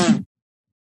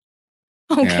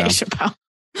 Okay, Chappelle.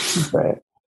 Right.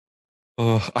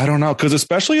 I don't know, because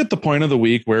especially at the point of the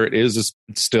week where it is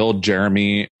still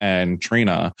Jeremy and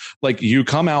Trina, like, you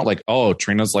come out like, oh,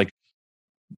 Trina's like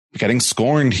getting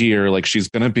scorned here, like she's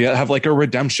gonna have like a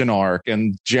redemption arc,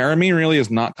 and Jeremy really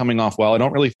is not coming off well. I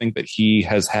don't really think that he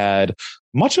has had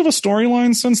much of a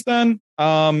storyline since then,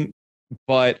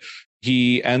 but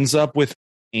he ends up with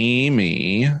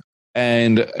Amy,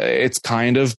 and it's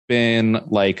kind of been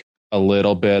like a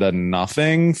little bit of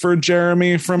nothing for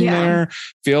Jeremy from there.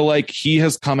 Feel like he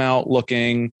has come out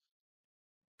looking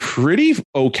pretty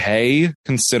okay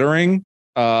considering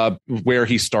where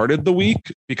he started the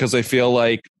week, because I feel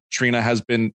like Trina has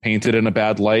been painted in a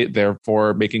bad light,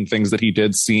 therefore making things that he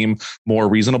did seem more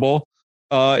reasonable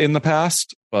in the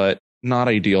past, but not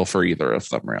ideal for either of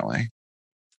them, really.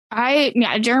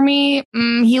 Jeremy,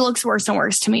 he looks worse and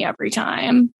worse to me every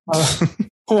time. I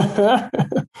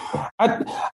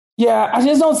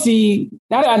just don't see,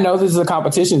 now that I know this is a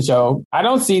competition show, I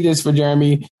don't see this for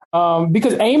Jeremy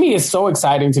because Amy is so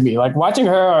exciting to me. Like, watching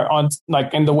her on,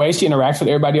 like, in the way she interacts with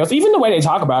everybody else, even the way they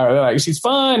talk about her, like, she's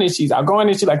fun and she's outgoing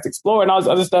and she likes to explore and all this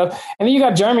other stuff. And then you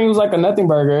got Jeremy, who's like a nothing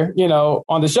burger,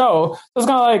 on the show. So it's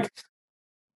kind of like,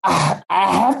 I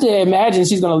have to imagine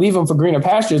she's going to leave him for greener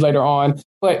pastures later on.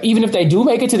 But even if they do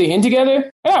make it to the end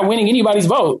together, they're not winning anybody's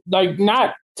vote. Like,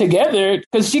 not together,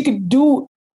 because she could do,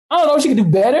 I don't know if she could do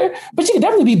better, but she could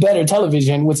definitely be better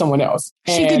television with someone else.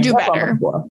 She could do better.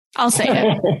 I'll say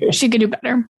it. She could do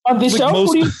better. On this show,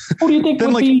 who do you think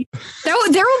would be? There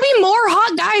will be more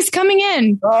hot guys coming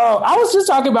in. I was just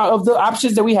talking about of the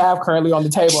options that we have currently on the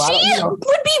table. She would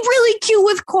be really cute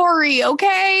with Corey,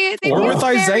 okay? Or with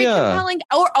Isaiah.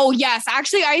 Yes.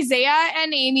 Actually, Isaiah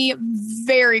and Amy,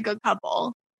 very good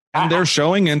couple. And they're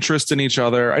showing interest in each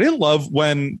other. I didn't love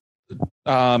when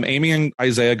Amy and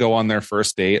Isaiah go on their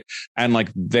first date and like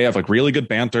they have like really good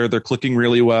banter, they're clicking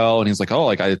really well, and he's like, oh,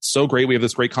 like, it's so great, we have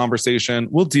this great conversation,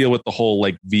 we'll deal with the whole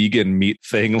like vegan meat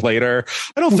thing later.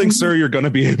 I don't think, sir, you're going to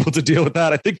be able to deal with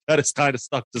that. I think that is kind of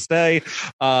stuck to stay,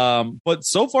 but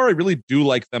so far I really do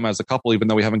like them as a couple, even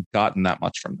though we haven't gotten that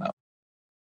much from them.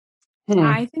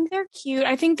 I think they're cute.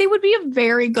 I think they would be a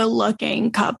very good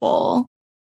looking couple.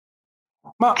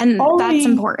 That's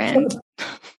important.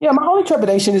 Yeah, my only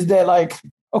trepidation is that, like,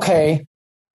 okay,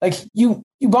 like you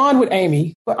bond with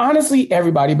Amy, but honestly,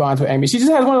 everybody bonds with Amy. She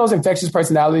just has one of those infectious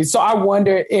personalities. So I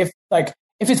wonder if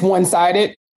it's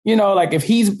one-sided, you know, like if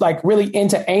he's like really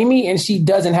into Amy and she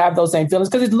doesn't have those same feelings,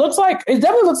 because it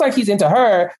definitely looks like he's into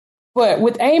her. But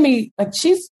with Amy, like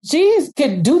she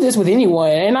could do this with anyone,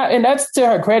 and that's to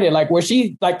her credit. Like where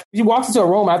she walks into a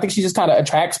room, I think she just kind of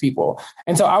attracts people,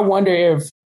 and so I wonder if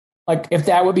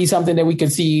that would be something that we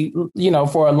could see, you know,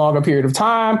 for a longer period of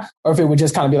time, or if it would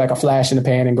just kind of be like a flash in the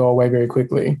pan and go away very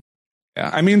quickly. Yeah,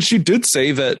 I mean, she did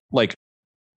say that like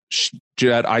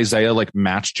that Isaiah like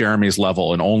matched Jeremy's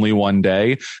level in only one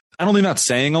day. I don't think that's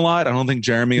saying a lot. I don't think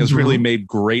Jeremy has really made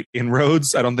great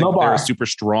inroads. I don't think they're a super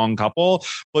strong couple,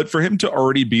 but for him to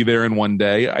already be there in one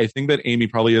day, I think that Amy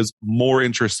probably is more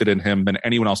interested in him than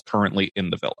anyone else currently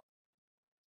in the villa.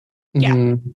 Yeah.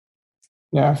 Mm-hmm.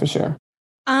 Yeah, for sure.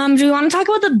 Do we want to talk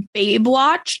about the Babe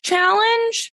Watch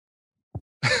challenge?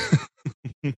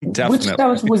 Definitely. Which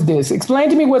challenge was this? Explain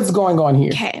to me what's going on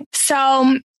here. Okay,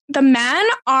 so the men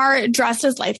are dressed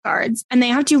as lifeguards and they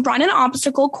have to run an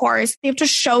obstacle course. They have to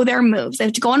show their moves. They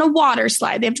have to go on a water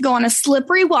slide. They have to go on a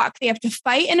slippery walk. They have to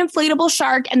fight an inflatable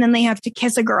shark, and then they have to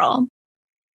kiss a girl.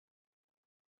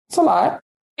 It's a lot.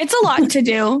 It's a lot to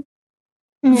do.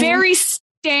 Mm-hmm. Very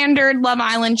standard Love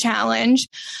Island challenge.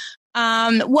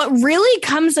 What really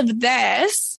comes of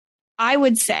this, I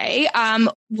would say,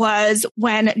 was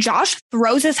when Josh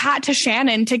throws his hat to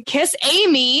Shannon to kiss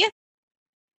Amy.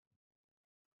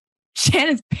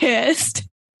 Shannon's pissed.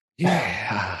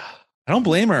 Yeah, I don't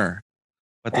blame her.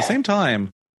 But at the same time,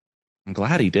 I'm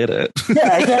glad he did it.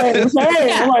 Yeah.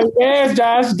 I'm like, yes,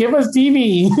 Josh, give us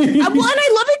TV. Well, and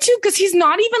I love it too, because he's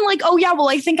not even like, oh yeah, well,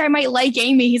 I think I might like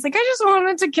Amy. He's like, I just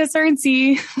wanted to kiss her and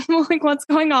see like what's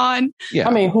going on. Yeah.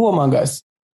 I mean, who among us,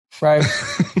 right?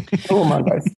 Who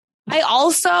among us? I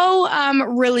also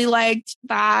really liked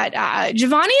that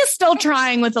Giovanni is still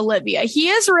trying with Olivia. He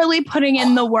is really putting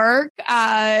in the work.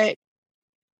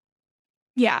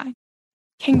 Yeah,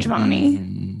 King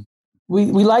Giovanni. We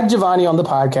like Giovanni on the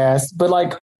podcast, but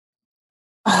like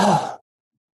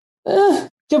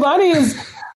Giovanni is.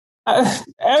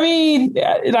 I mean,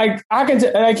 like I can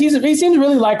like he seems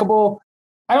really likable.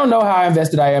 I don't know how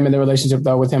invested I am in the relationship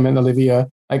though with him and Olivia.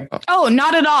 Like, oh,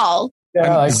 not at all.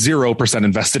 Yeah, I'm 0%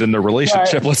 invested in their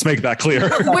relationship. Right. Let's make that clear.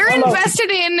 We're invested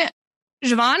in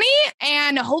Giovanni,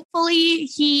 and hopefully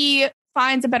he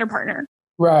finds a better partner.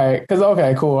 Right. Because,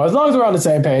 okay, cool. As long as we're on the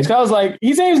same page. Because I was like,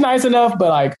 he seems nice enough, but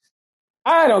like,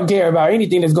 I don't care about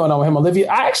anything that's going on with him, Olivia.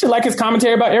 I actually like his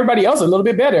commentary about everybody else a little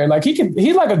bit better. Like he's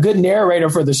like a good narrator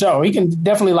for the show. He can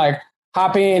definitely like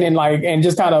hop in and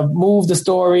just kind of move the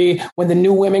story. When the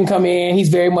new women come in, he's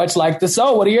very much like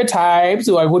so what are your types?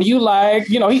 Like, what do you like?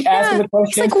 You know, he asks the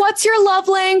question. He's like, what's your love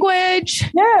language?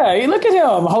 Yeah, look at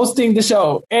him hosting the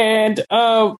show. And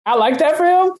I like that for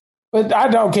him, but I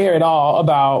don't care at all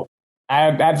about,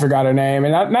 I forgot her name.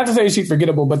 And not to say she's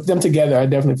forgettable, but them together are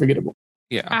definitely forgettable.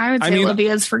 Yeah. I would say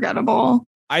Olivia's forgettable.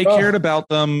 I cared about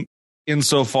them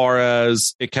insofar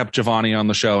as it kept Giovanni on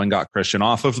the show and got Christian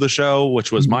off of the show,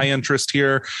 which was my interest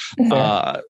here.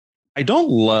 I don't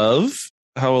love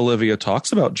how Olivia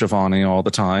talks about Giovanni all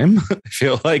the time. I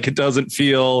feel like it doesn't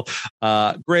feel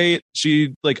great.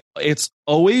 She it's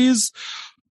always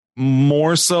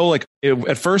more so like it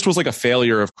at first was like a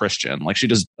failure of Christian. Like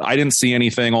I didn't see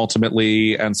anything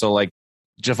ultimately. And so like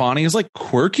Giovanni is like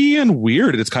quirky and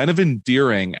weird. It's kind of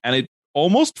endearing. And it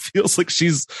almost feels like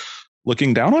she's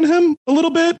looking down on him a little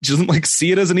bit. She doesn't like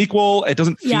see it as an equal. It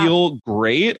doesn't feel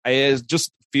great. I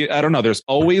don't know. There's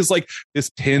always like this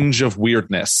tinge of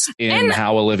weirdness in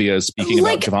how Olivia is speaking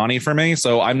about Giovanni for me.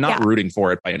 So I'm not rooting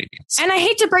for it by any means. And I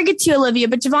hate to break it to you, Olivia,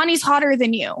 but Giovanni's hotter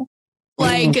than you.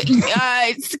 Like,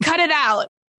 cut it out.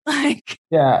 Like,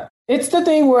 yeah. It's the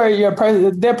thing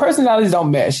where their personalities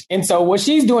don't mesh. And so what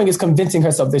she's doing is convincing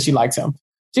herself that she likes him.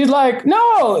 She's like,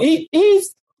 no,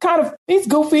 he's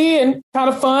goofy and kind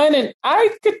of fun. And I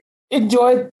could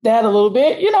enjoy that a little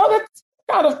bit. You know, that's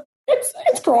kind of,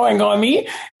 it's growing on me.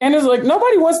 And it's like,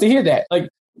 nobody wants to hear that. Like,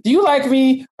 do you like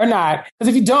me or not? Because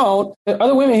if you don't, there are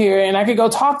other women here and I could go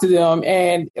talk to them.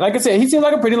 And like I said, he seems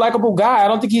like a pretty likable guy. I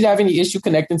don't think he'd have any issue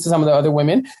connecting to some of the other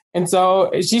women. And so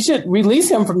she should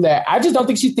release him from that. I just don't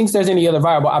think she thinks there's any other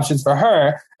viable options for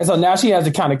her. And so now she has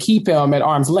to kind of keep him at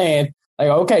arm's length. Like,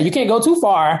 okay, you can't go too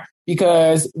far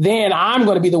because then I'm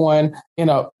going to be the one,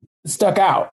 stuck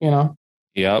out,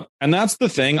 Yep. And that's the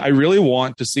thing. I really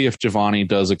want to see if Giovanni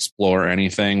does explore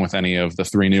anything with any of the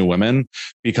three new women,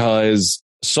 because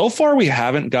so far we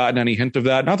haven't gotten any hint of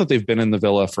that. Not that they've been in the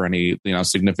villa for any,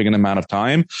 significant amount of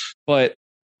time, but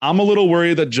I'm a little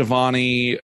worried that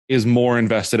Giovanni is more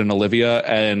invested in Olivia,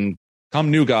 and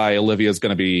come new guy, Olivia is going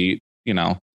to be,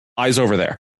 eyes over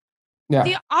there. Yeah.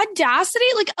 The audacity,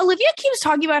 like Olivia keeps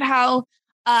talking about how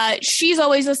she's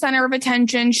always the center of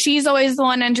attention. She's always the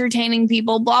one entertaining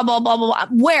people, blah, blah, blah, blah,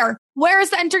 blah. Where is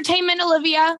the entertainment,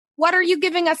 Olivia? What are you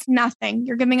giving us? Nothing.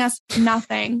 You're giving us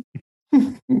nothing.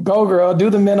 Go, girl. Do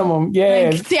the minimum.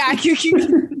 Yes.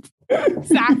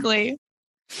 Exactly.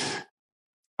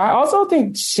 I also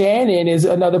think Shannon is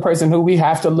another person who we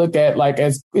have to look at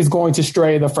as is going to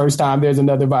stray the first time there's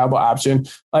another viable option.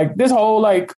 Like this whole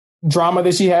drama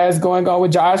that she has going on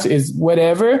with Josh is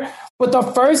whatever. But the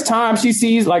first time she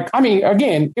sees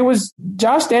again, it was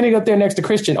Josh standing up there next to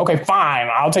Christian. Okay, fine.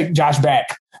 I'll take Josh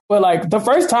back. But the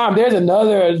first time there's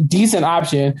another decent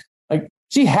option,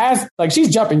 she's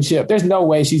jumping ship. There's no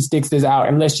way she sticks this out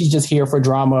unless she's just here for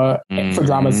drama, for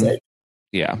drama's sake.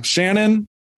 Yeah. Shannon,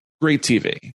 great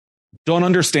TV. Don't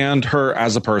understand her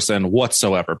as a person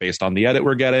whatsoever based on the edit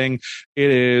we're getting. It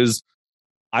is,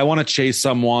 I want to chase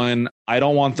someone. I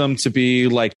don't want them to be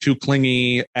too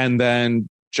clingy. And then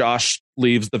Josh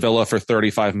leaves the villa for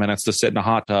 35 minutes to sit in a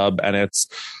hot tub. And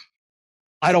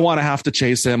I don't want to have to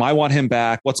chase him. I want him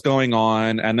back. What's going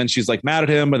on? And then she's mad at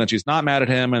him, but then she's not mad at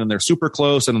him. And then they're super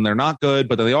close and then they're not good,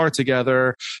 but then they are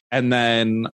together. And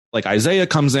then Isaiah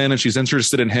comes in and she's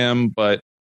interested in him, but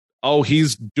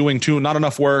he's doing not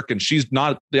enough work and she's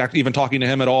not even talking to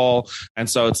him at all. And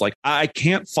so it's I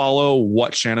can't follow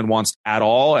what Shannon wants at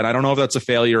all. And I don't know if that's a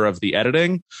failure of the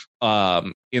editing,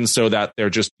 in so that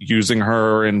they're just using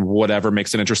her in whatever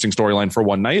makes an interesting storyline for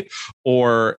one night,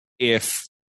 or if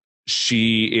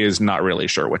she is not really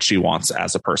sure what she wants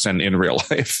as a person in real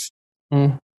life.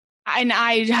 And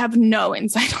I have no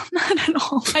insight on that at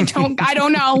all. I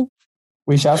don't know.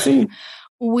 We shall see.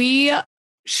 We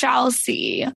shall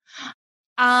see.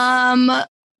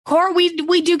 Cor,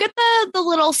 we do get the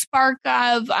little spark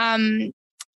of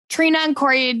Trina and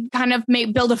Corey kind of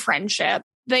build a friendship.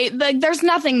 There's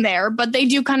nothing there, but they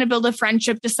do kind of build a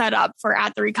friendship to set up for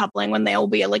at the recoupling when they will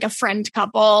be a friend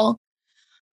couple.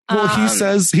 Well, he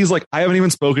says, he's I haven't even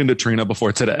spoken to Trina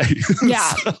before today.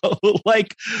 Yeah. So,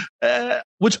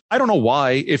 which I don't know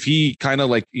why, if he kind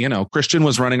of Christian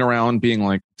was running around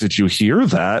being did you hear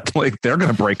that? They're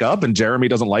going to break up and Jeremy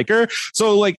doesn't like her.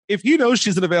 So if he knows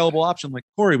she's an available option,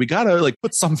 Corey, we got to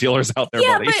put some feelers out there,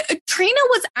 buddy. But Trina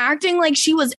was acting like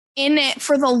she was in it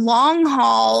for the long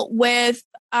haul with,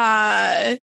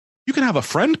 you can have a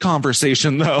friend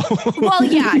conversation, though. Well,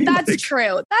 yeah, that's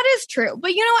true. That is true. But,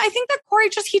 I think that Corey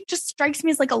he just strikes me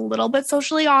as a little bit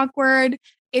socially awkward.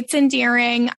 It's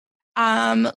endearing.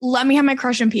 Let me have my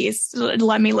crush in peace.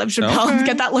 Let me live, Chappelle. Okay.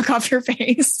 Get that look off your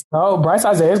face. Oh, Bryce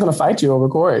Isaiah is going to fight you over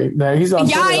Corey. He's on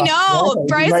I know. Twitter,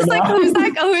 Bryce is who's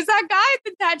that guy with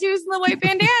the tattoos and the white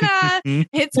bandana?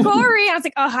 It's Corey. I was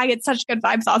I get such good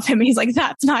vibes off him. He's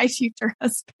that's my future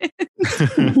husband.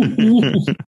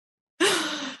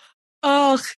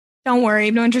 Oh, don't worry.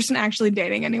 No interest in actually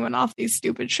dating anyone off these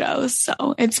stupid shows.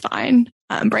 So it's fine.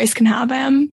 Bryce can have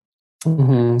him.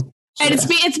 Mm-hmm. And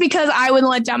it's because I wouldn't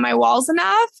let down my walls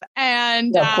enough.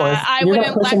 And I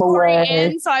wouldn't let Corey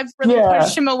in. So I've really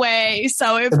pushed him away.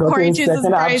 So if Corey chooses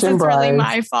Bryce, it's really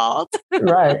my fault.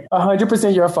 Right.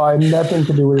 100% your fault. Nothing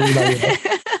to do with anybody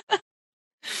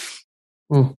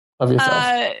else. Of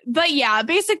yourself. But yeah,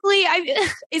 basically,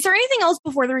 is there anything else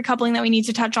before the recoupling that we need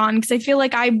to touch on? Because I feel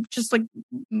I'm just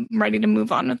ready to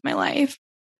move on with my life.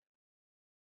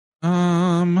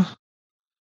 No,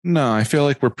 I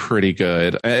feel we're pretty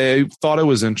good. I thought it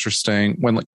was interesting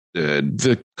when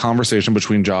the conversation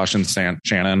between Josh and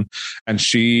Shannon, and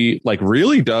she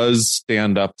really does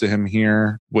stand up to him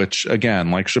here, which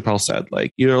again, like Chappelle said,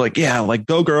 you're yeah,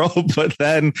 go girl, but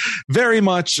then very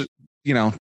much,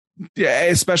 yeah,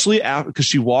 especially because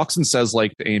she walks and says to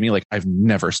Amy, I've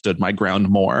never stood my ground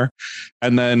more,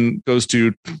 and then goes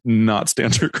to not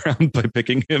stand her ground by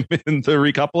picking him in the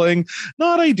recoupling.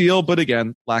 Not ideal, but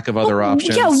again, lack of other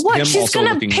options. Yeah, what? She's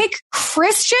gonna pick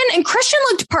Christian, and Christian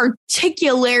looked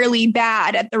particularly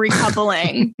bad at the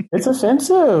recoupling. It's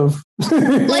offensive.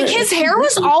 His hair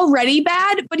was already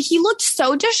bad, but he looked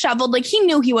so disheveled. He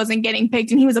knew he wasn't getting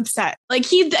picked, and he was upset.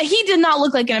 He did not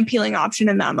look like an appealing option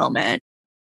in that moment.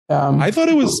 I thought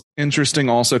it was interesting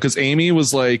also because Amy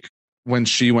was when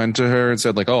she went to her and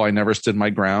said oh, I never stood my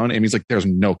ground. Amy's there's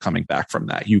no coming back from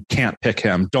that. You can't pick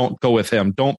him. Don't go with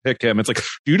him. Don't pick him. It's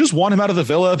do you just want him out of the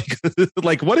villa?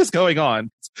 Because what is going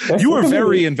on? You were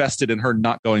very invested in her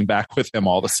not going back with him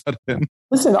all of a sudden.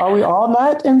 Listen, are we all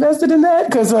not invested in that?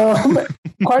 Because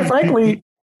quite frankly,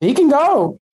 he can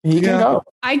go. He can go.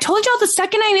 I told y'all the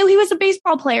second I knew he was a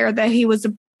baseball player that he was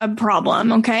a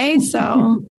problem. Okay,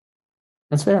 so.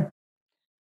 That's fair.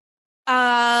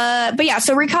 But yeah,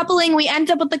 so recoupling, we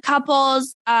end up with the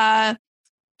couples.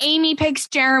 Amy picks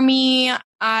Jeremy,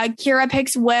 Kira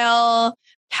picks Will,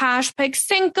 Cash picks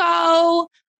Cinco,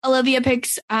 Olivia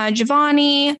picks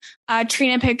Giovanni,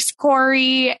 Trina picks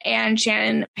Corey, and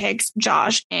Shannon picks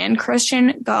Josh, and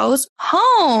Christian goes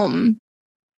home.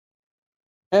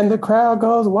 And the crowd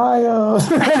goes wild.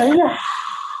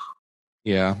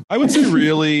 Yeah, I would say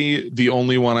really the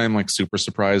only one I'm like super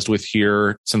surprised with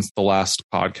here since the last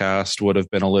podcast would have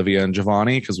been Olivia and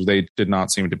Giovanni, because they did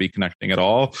not seem to be connecting at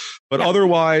all. But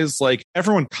otherwise, like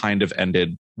everyone kind of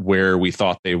ended where we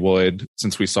thought they would,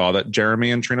 since we saw that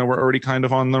Jeremy and Trina were already kind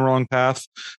of on the wrong path.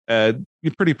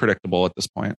 Pretty predictable at this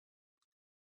point.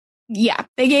 Yeah,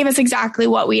 they gave us exactly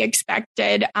what we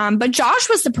expected. But Josh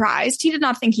was surprised. He did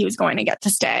not think he was going to get to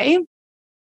stay.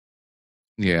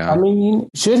 Yeah. I mean,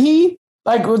 should he?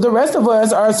 Like the rest of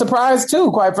us are surprised too,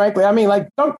 quite frankly. I mean, like,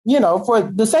 don't, for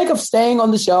the sake of staying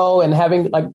on the show and having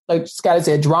like Scotty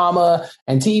said, drama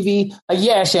and TV, like,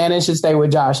 yeah, Shannon should stay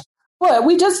with Josh. But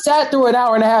we just sat through an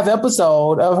 1.5 hour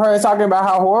episode of her talking about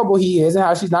how horrible he is and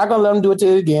how she's not going to let him do it to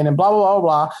it again and blah, blah,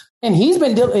 blah, blah. And he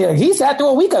sat through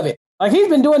a week of it. Like, he's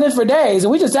been doing this for days,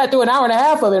 and we just sat through an 1.5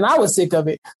 hours of it, and I was sick of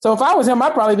it. So if I was him,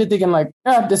 I'd probably be thinking, like,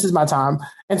 this is my time.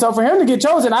 And so for him to get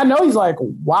chosen, I know he's like,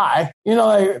 why?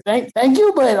 Like, thank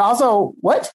you, but also,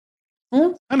 what? I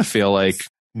kind of feel like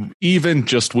even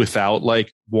just without,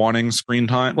 like, wanting screen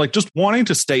time, like, just wanting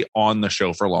to stay on the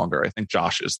show for longer, I think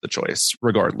Josh is the choice,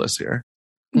 regardless here.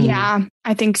 Yeah,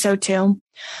 I think so, too.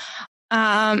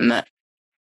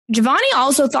 Giovanni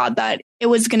also thought that it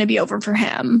was going to be over for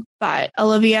him, but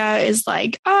Olivia is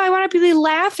like, oh, I want to be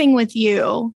laughing with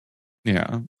you.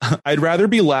 Yeah. I'd rather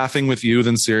be laughing with you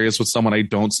than serious with someone I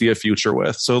don't see a future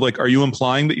with. So, like, are you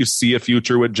implying that you see a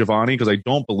future with Giovanni? Because I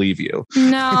don't believe you.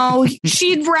 No,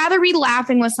 she'd rather be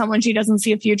laughing with someone she doesn't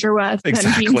see a future with than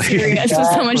being serious with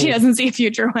someone she doesn't see a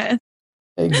future with.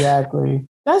 Exactly.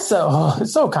 That's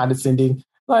so condescending.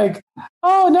 Like,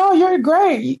 oh, no, you're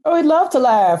great. Oh, I'd love to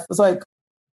laugh. It's like,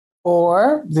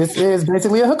 or this is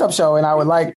basically a hookup show, and I would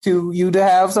like you to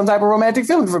have some type of romantic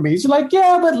feeling for me. She's like,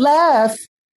 yeah, but laugh.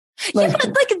 Like, yeah,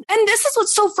 but and this is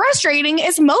what's so frustrating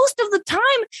is most of the time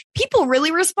people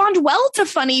really respond well to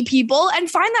funny people and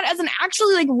find that as an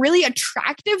actually like really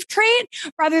attractive trait,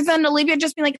 rather than Olivia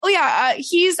just being like, oh yeah,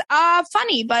 he's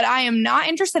funny, but I am not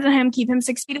interested in him. Keep him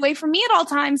 6 feet away from me at all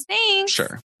times. Thanks.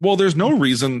 Sure. Well, there's no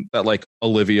reason that like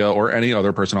Olivia or any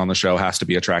other person on the show has to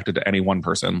be attracted to any one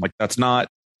person. Like, that's not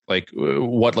like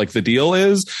what like the deal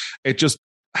is. It just,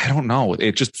 I don't know.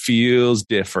 It just feels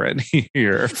different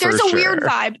here. There's a weird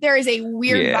vibe. There is a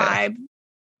weird vibe.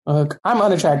 Look, I'm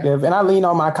unattractive and I lean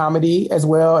on my comedy as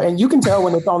well. And you can tell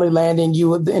when it's only landing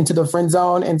you into the friend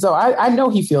zone. And so I know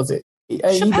he feels it.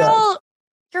 Chappelle,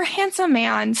 you're a handsome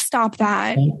man. Stop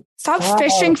that. Stop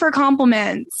fishing for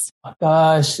compliments. Oh,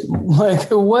 gosh. Like,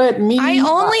 what? Me? I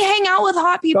only hang out with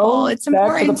hot people. It's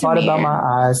important to me. Back to the part about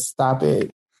my eyes. Stop it.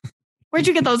 Where'd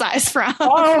you get those eyes from?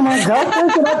 Oh my God!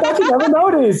 I thought you never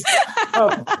noticed.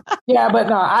 Yeah, but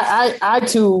no, I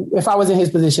too, if I was in his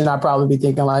position, I'd probably be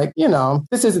thinking like,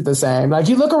 this isn't the same. Like,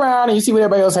 you look around and you see what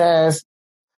everybody else has.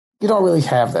 You don't really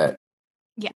have that.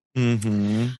 Yeah.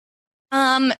 Mm-hmm.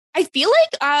 I feel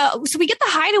like so we get the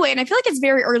hideaway, and I feel like it's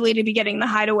very early to be getting the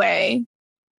hideaway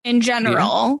in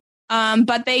general. Yeah.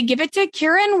 But they give it to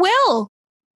Kira and Will.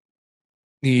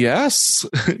 Yes,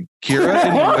 Kira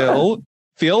and Will.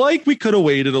 Feel like we could have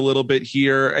waited a little bit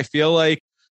here. I feel like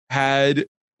had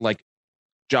like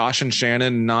Josh and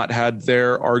Shannon not had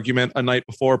their argument a night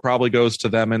before, probably goes to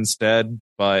them instead.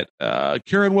 But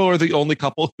Kira and Will are the only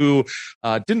couple who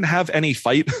didn't have any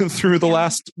fight through the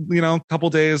last,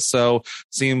 couple days. So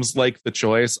seems like the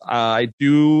choice. I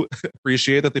do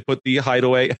appreciate that they put the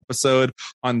hideaway episode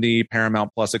on the Paramount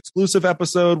Plus exclusive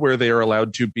episode where they are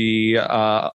allowed to be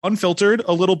unfiltered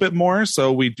a little bit more.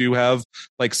 So we do have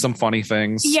like some funny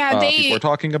things people are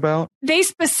talking about. They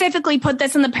specifically put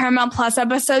this in the Paramount Plus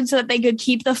episode so that they could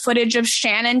keep the footage of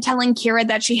Shannon telling Kira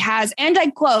that she has, and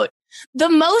I quote, the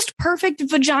most perfect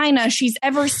vagina she's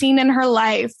ever seen in her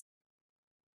life.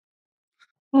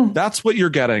 That's what you're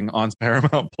getting on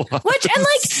Paramount Plus. Which, and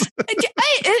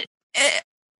like,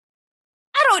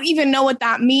 I don't even know what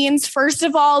that means, first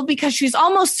of all, because she's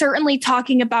almost certainly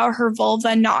talking about her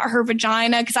vulva, not her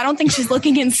vagina, because I don't think she's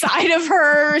looking inside of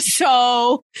her.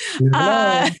 So,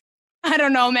 I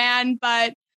don't know, man,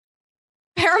 but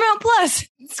Paramount Plus,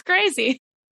 it's crazy.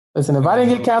 Listen, if I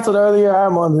didn't get canceled earlier,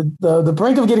 I'm on the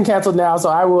brink of getting canceled now, so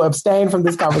I will abstain from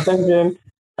this conversation.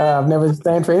 I've never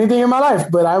abstained for anything in my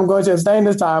life, but I'm going to abstain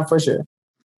this time for sure.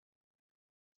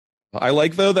 I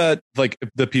like though that like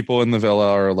the people in the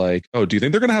villa are like, oh, do you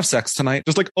think they're gonna have sex tonight?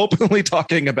 Just like openly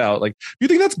talking about like, do you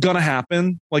think that's gonna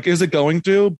happen? Like, is it going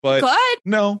to? But Good.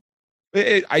 no,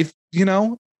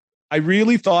 I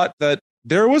really thought that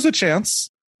there was a chance,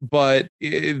 but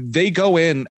they go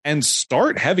in and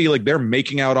start heavy. Like they're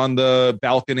making out on the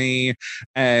balcony,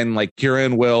 and like Kira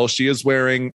and Will, she is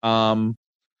wearing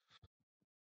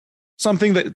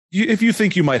something that if you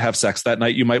think you might have sex that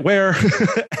night, you might wear.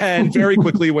 And very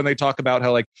quickly when they talk about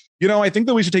how like, I think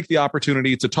that we should take the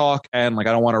opportunity to talk and like,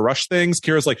 I don't want to rush things.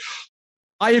 Kira's like,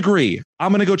 I agree.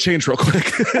 I'm going to go change real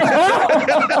quick.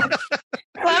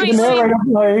 Will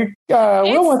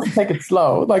wants to take it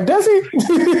slow. Like, does he?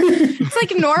 It's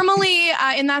like normally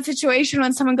in that situation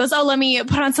when someone goes, oh, let me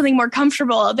put on something more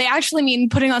comfortable, they actually mean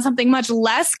putting on something much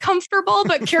less comfortable,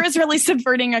 but Kira's really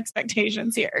subverting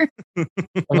expectations here.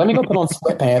 Let me go put on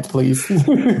sweatpants, please.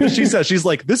 She says, she's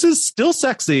like, this is still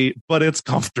sexy, but it's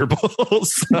comfortable.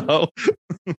 So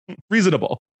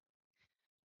reasonable.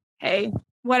 Hey,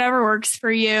 whatever works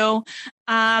for you.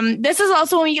 This is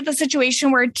also when we get the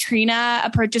situation where Trina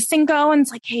approaches Cinco and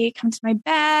it's like, hey, come to my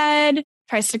bed,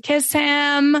 tries to kiss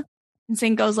him. And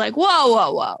Cinco's like,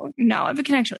 whoa. No, I have a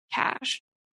connection with Cash.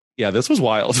 Yeah, this was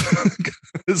wild.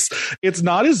 It's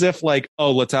not as if like,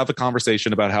 oh, let's have a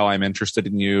conversation about how I'm interested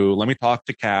in you. Let me talk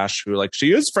to Cash, who like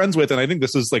she is friends with. And I think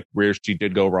this is like where she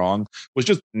did go wrong, was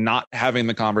just not having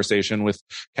the conversation with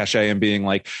Cache and being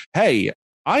like, hey,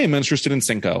 I am interested in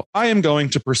Cinco. I am going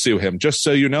to pursue him, just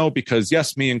so you know, because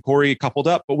yes, me and Corey coupled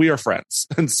up, but we are friends.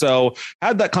 And so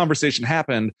had that conversation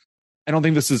happened, I don't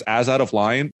think this is as out of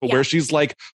line, but where she's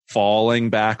like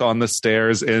falling back on the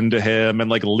stairs into him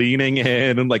and like leaning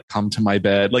in and like, come to my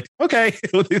bed. Like, okay,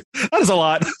 that is a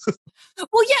lot.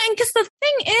 Well, yeah. And because the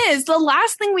thing is, the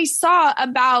last thing we saw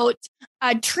about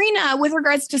Trina with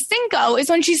regards to Cinco is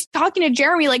when she's talking to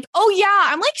Jeremy, like, oh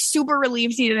yeah, I'm like super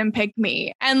relieved he didn't pick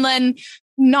me. And then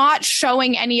not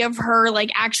showing any of her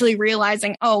like actually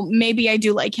realizing, oh, maybe I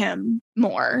do like him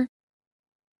more.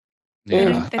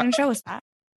 Yeah. They didn't show us that.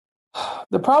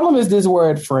 The problem is this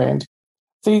word friend.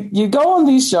 See, you go on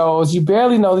these shows, you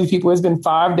barely know these people. It's been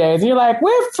 5 days and you're like,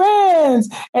 we're friends.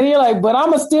 And you're like, but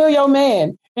I'm still your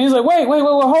man. And he's like, wait,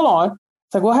 hold on.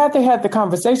 It's like, well, had they had the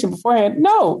conversation beforehand?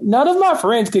 No, none of my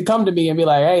friends could come to me and be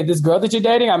like, hey, this girl that you're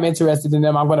dating, I'm interested in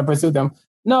them. I'm going to pursue them.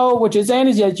 No, what you're saying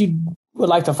is that you would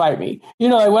like to fight me.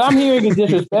 Like when I'm hearing is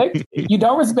disrespect, you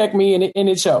don't respect me and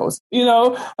it shows.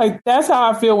 Like that's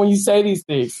how I feel when you say these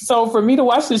things. So for me to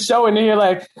watch this show and you're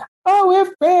like, oh, we're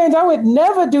friends. I would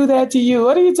never do that to you.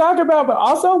 What are you talking about? But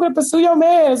also I'm going to pursue your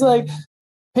man. It's like,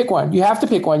 pick one. You have to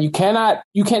pick one. It cannot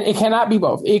be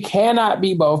both. It cannot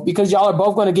be both because y'all are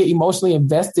both going to get emotionally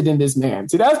invested in this man.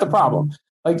 See, that's the problem.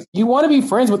 Like you want to be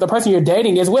friends with the person you're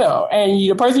dating as well. And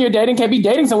the person you're dating can't be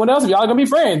dating someone else if y'all are going to be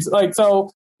friends. Like,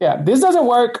 so yeah, this doesn't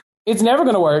work. It's never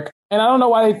going to work. And I don't know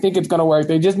why they think it's going to work.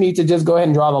 They just need to just go ahead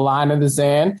and draw the line in the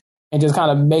sand and just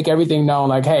kind of make everything known.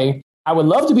 Like, hey, I would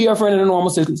love to be your friend in a normal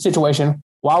situation.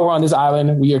 While we're on this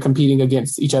island, we are competing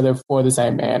against each other for the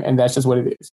same man. And that's just what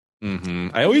it is. Mm-hmm.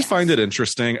 I always find it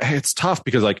interesting. It's tough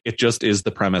because like it just is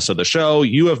the premise of the show.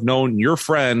 You have known your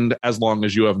friend as long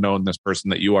as you have known this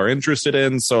person that you are interested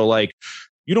in. So like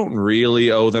you don't really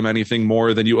owe them anything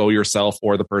more than you owe yourself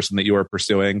or the person that you are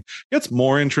pursuing. It's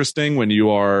more interesting when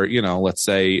you are, let's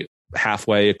say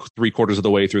halfway, 3/4 of the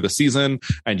way through the season,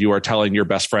 and you are telling your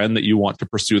best friend that you want to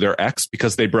pursue their ex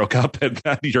because they broke up and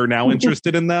that you're now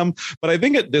interested in them. But I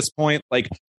think at this point, like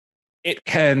it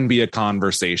can be a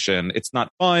conversation. It's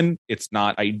not fun. It's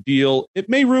not ideal. It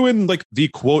may ruin like the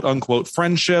quote unquote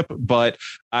friendship, but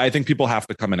I think people have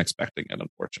to come in expecting it,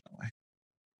 unfortunately.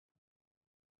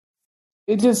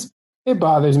 It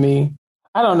bothers me.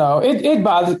 I don't know.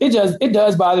 It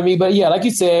does bother me. But yeah, like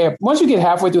you said, once you get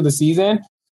halfway through the season,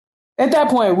 at that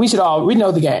point, we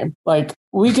know the game. Like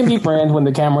we can be friends when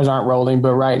the cameras aren't rolling.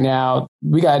 But right now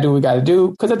we got to do what we got to do.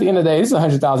 Because at the end of the day, this is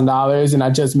 $100,000 and I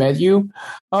just met you.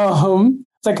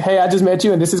 It's like, hey, I just met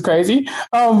you and this is crazy.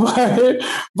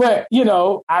 But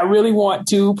I really want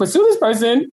to pursue this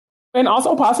person and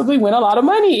also possibly win a lot of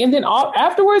money. And then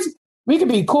afterwards, we can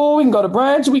be cool. We can go to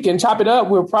brunch. We can chop it up.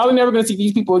 We're probably never going to see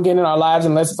these people again in our lives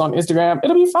unless it's on Instagram.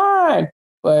 It'll be fine.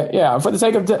 But yeah, for the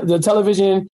sake of the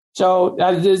television show,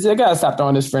 I got to stop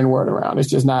throwing this friend word around. It's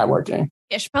just not working.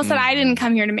 Yeah, Chappelle said, I didn't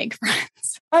come here to make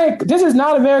friends. Hey, this is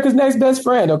not America's Next Best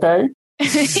Friend, okay?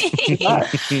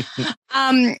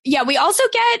 Yeah, we also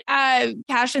get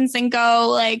Cash and Cinco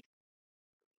like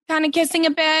kind of kissing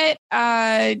a bit,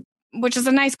 which is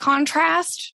a nice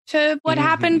contrast to what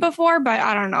happened before, but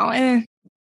I don't know.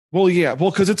 Well, yeah.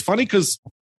 Well, because it's funny because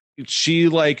she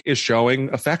like is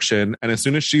showing affection, and as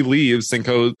soon as she leaves,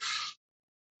 Cinco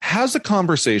has a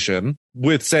conversation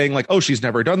with saying like, oh, she's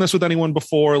never done this with anyone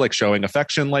before, like showing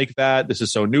affection like that. This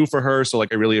is so new for her. So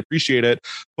like, I really appreciate it.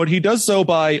 But he does so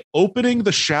by opening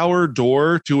the shower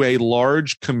door to a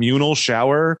large communal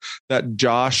shower that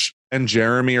Josh and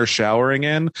Jeremy are showering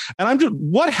in. And I'm just,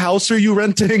 what house are you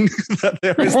renting that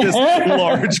there is this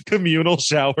large communal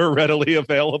shower readily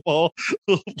available?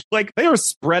 Like, they are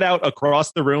spread out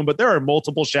across the room, but there are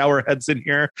multiple shower heads in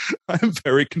here. I'm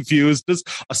very confused. Does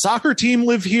a soccer team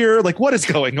live here? Like, what is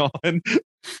going on?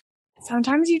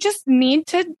 Sometimes you just need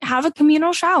to have a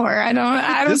communal shower. I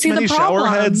don't see the problem. Shower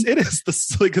heads. It is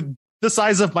the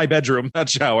size of my bedroom, that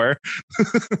shower.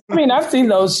 I mean, I've seen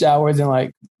those showers in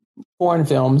like foreign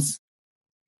films.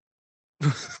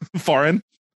 Foreign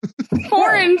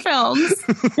films.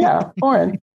 Yeah,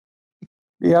 foreign.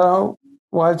 You know,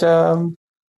 watch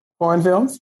foreign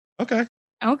films. Okay.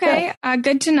 Yeah.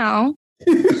 Good to know.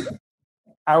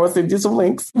 I will send you some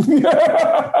links.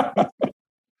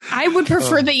 I would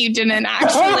prefer that you didn't,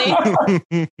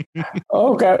 actually.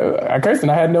 Okay. Kirsten,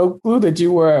 I had no clue that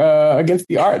you were against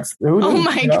the arts. Oh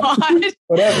my God.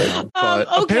 Whatever. But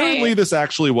okay. apparently this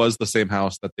actually was the same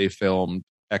house that they filmed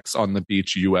X on the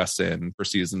Beach US in for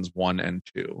seasons 1 and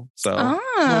 2. So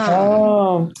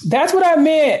that's what I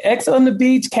meant. X on the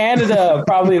Beach, Canada,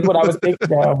 probably is what I was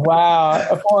thinking of. Wow.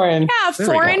 A foreign. Yeah,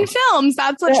 foreign films.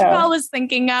 That's what Chappelle was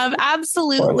thinking of.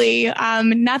 Absolutely.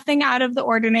 Nothing out of the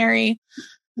ordinary.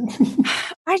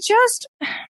 I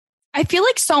feel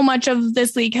like so much of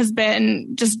this week has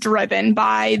been just driven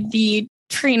by the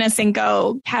Trina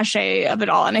Cinco cachet of it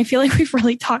all. And I feel like we've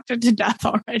really talked her to death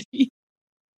already.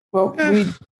 Well,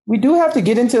 we do have to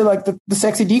get into like the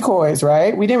sexy decoys,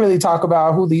 right? We didn't really talk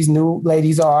about who these new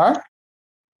ladies are.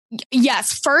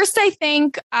 Yes. First, I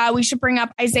think we should bring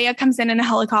up Isaiah comes in a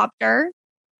helicopter.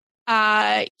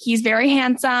 He's very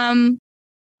handsome.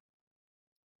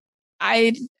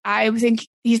 I think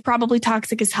he's probably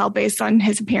toxic as hell based on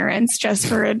his appearance, just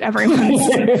for everyone's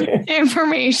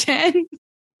information.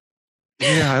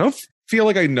 Yeah, I don't feel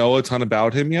like I know a ton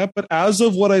about him yet, but as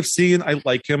of what I've seen, I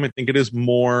like him. I think it is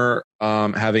more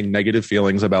having negative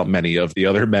feelings about many of the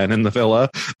other men in the villa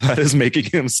that is making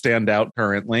him stand out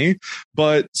currently.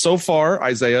 But so far,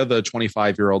 Isaiah, the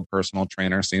 25-year-old personal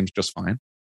trainer, seems just fine.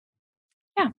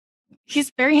 Yeah,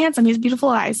 he's very handsome. He has beautiful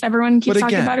eyes. Everyone keeps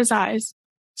talking about his eyes.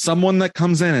 Someone that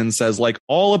comes in and says like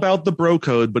all about the bro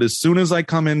code, but as soon as I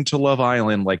come into Love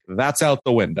Island, like that's out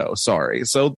the window. Sorry.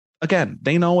 So again,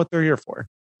 they know what they're here for.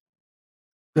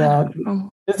 Yeah.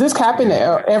 Does this happen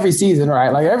every season, right?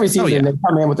 Like every season they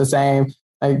come in with the same,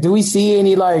 like, do we see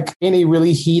any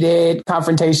really heated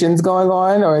confrontations going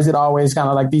on? Or is it always kind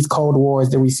of like these cold wars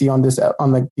that we see on these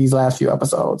last few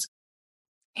episodes?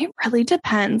 It really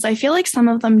depends. I feel like some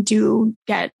of them do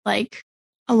get like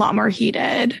a lot more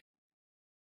heated.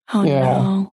 Oh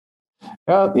no.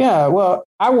 Yeah. Well,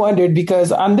 I wondered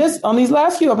because on these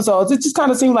last few episodes, it just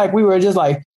kind of seemed like we were just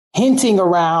like hinting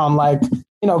around, like,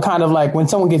 you know, kind of like when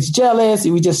someone gets jealous,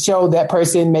 we just show that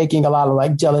person making a lot of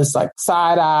like jealous, like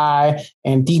side eye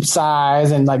and deep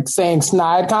sighs and like saying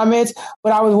snide comments.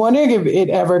 But I was wondering if it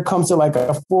ever comes to like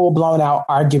a full blown out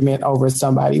argument over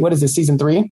somebody. What is this, season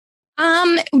 3?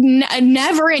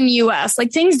 Never in US.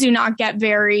 Like things do not get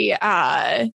very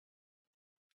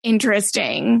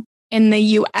interesting in the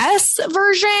US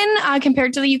version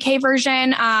compared to the UK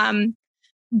version.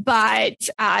 But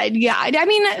yeah, I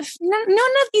mean, none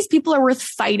of these people are worth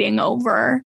fighting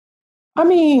over. I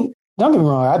mean, don't get me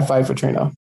wrong, I'd fight for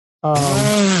Trina.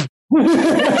 Okay,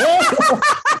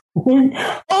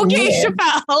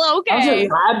 Chappelle. Okay,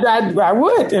 I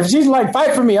would if she's like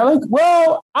fight for me. I'm like,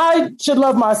 well, I should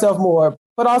love myself more,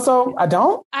 but also I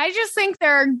don't. I just think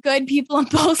there are good people on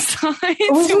both sides,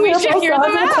 and we should hear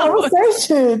them out.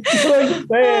 Conversation.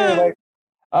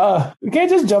 We can't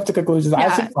just jump to conclusions. Yeah.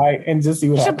 I should fight and just see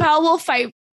what happens. Chappelle will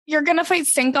fight. You're gonna fight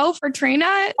Cinco for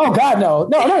Trina? Oh God, no,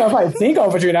 I'm not gonna fight Cinco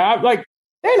for Trina. I'm like,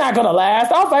 they're not gonna last.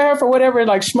 I'll fight her for whatever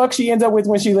like schmuck she ends up with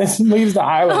when she leaves the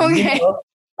island. Okay, you know?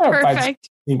 perfect.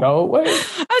 Cinco. What? I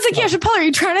was like, yeah, Chappelle, are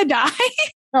you trying to die?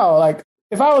 No, like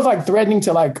if I was like threatening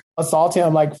to like assault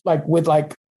him, like with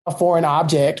like a foreign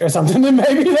object or something, then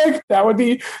maybe like that would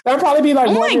probably be like.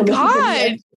 Oh my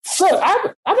God. Look,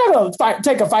 I'm not going to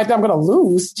take a fight that I'm going to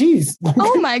lose. Jeez.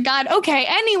 Oh my God. Okay.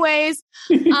 Anyways,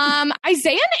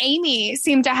 Isaiah and Amy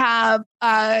seem to have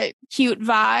cute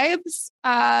vibes.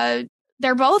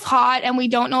 They're both hot and we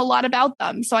don't know a lot about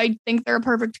them. So I think they're a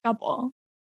perfect couple.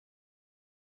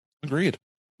 Agreed.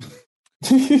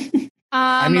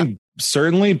 I mean,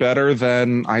 certainly better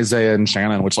than Isaiah and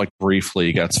Shannon, which like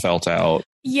briefly gets felt out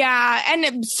Yeah,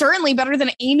 and certainly better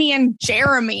than Amy and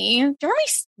Jeremy.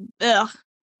 Jeremy's ugh.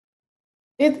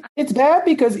 It's bad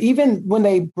because even when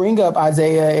they bring up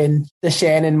Isaiah and the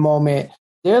Shannon moment,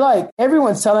 they're like,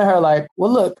 everyone's telling her like,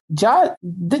 well, look, Josh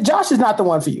is not the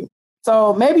one for you.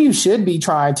 So maybe you should be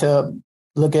trying to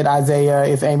look at Isaiah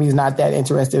if Amy's not that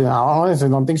interested. I honestly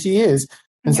don't think she is.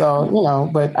 And so,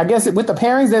 but I guess with the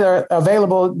pairings that are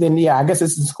available, then yeah, I guess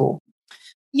this is cool.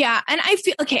 Yeah, and I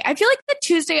feel like the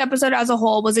Tuesday episode as a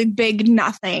whole was a big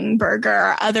nothing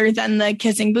burger other than the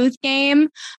kissing booth game.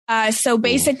 So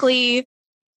basically,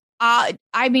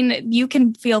 I mean, you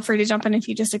can feel free to jump in if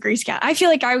you disagree, Scott. I feel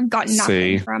like I got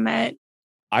nothing from it.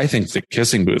 I think the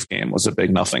kissing booth game was a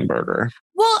big nothing burger.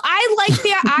 Well, I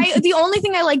liked the only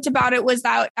thing I liked about it was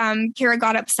that Kira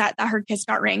got upset that her kiss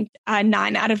got ranked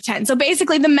 9 out of 10. So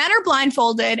basically the men are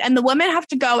blindfolded and the women have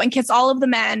to go and kiss all of the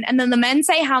men. And then the men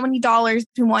say how many dollars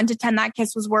between 1 to 10 that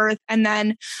kiss was worth. And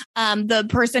then the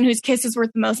person whose kiss is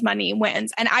worth the most money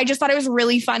wins. And I just thought it was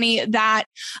really funny that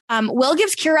Will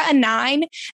gives Kira a 9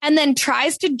 and then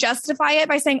tries to justify it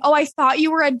by saying, oh, I thought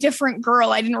you were a different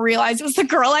girl. I didn't realize it was the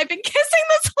girl I've been kissing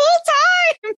this whole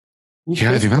time.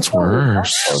 Yeah, I think that's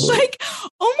worse. Like,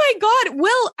 oh my God,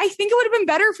 Will, I think it would have been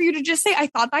better for you to just say, I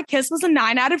thought that kiss was a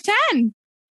 9 out of 10.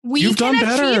 We can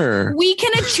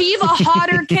achieve a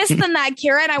hotter kiss than that,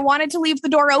 Kira, and I wanted to leave the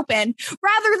door open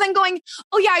rather than going,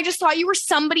 oh yeah, I just thought you were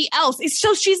somebody else. It's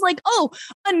so she's like, oh,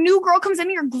 a new girl comes in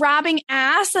and you're grabbing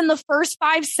ass in the first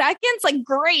 5 seconds. Like,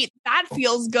 great. That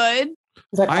feels good.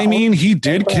 Like, I mean, he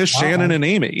did kiss Shannon and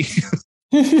Amy.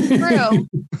 True.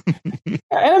 And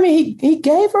I mean, he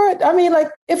gave her, I mean, like,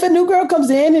 if a new girl comes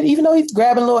in and even though he's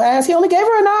grabbing a little ass, he only gave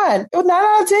her a 9. It was 9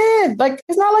 out of 10. Like,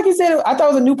 it's not like he said, I thought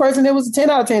it was a new person. It was a 10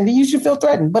 out of 10. Then you should feel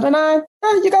threatened. But a 9,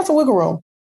 you got some wiggle room.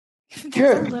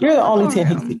 You're the only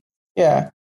 10. Yeah.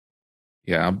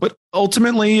 Yeah. But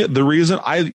ultimately, the reason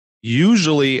I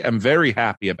usually am very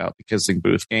happy about the kissing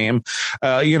booth game,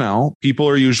 people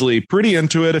are usually pretty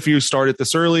into it if you start it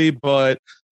this early, but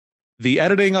the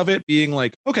editing of it being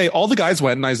like, okay, all the guys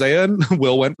went and Isaiah and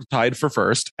Will went tied for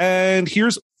first. And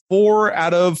here's 4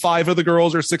 out of 5 of the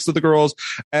girls or 6 of the girls.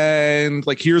 And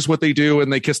like, here's what they do.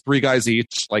 And they kiss 3 guys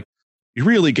each. Like, you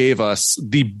really gave us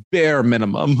the bare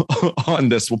minimum on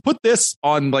this. We'll put this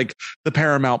on like the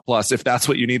Paramount Plus if that's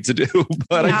what you need to do.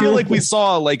 But I feel like we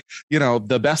saw like,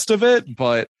 the best of it,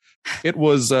 but it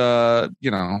was,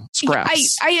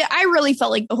 scraps. I really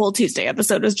felt like the whole Tuesday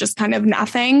episode was just kind of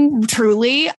nothing,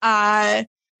 truly. But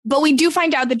we do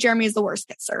find out that Jeremy is the worst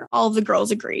kisser. All of the girls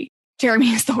agree.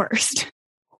 Jeremy is the worst.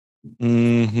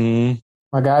 Mm-hmm.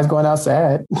 My guy's going out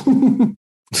sad.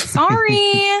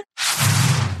 Sorry.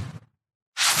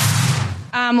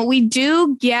 We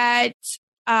do get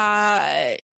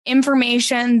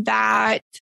information that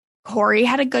Corey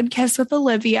had a good kiss with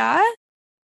Olivia.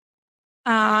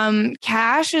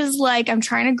 Cash is like, I'm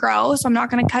trying to grow, so I'm not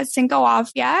going to cut Cinco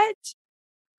off yet.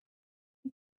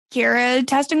 Kira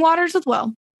testing waters with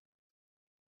Will.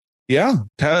 Yeah,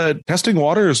 testing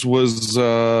waters was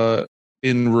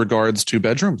in regards to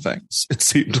bedroom things. It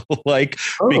seemed like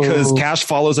because Cash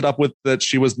follows it up with that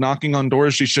she was knocking on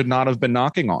doors she should not have been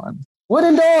knocking on.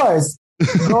 Wooden doors.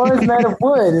 Doors made of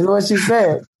wood is what she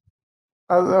said.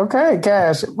 Okay,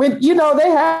 Cash. When they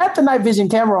had the night vision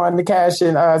camera on the Cash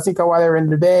and Cinco while they were in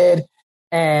the bed,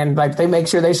 and like they make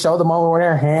sure they show the moment when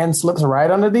her hand slips right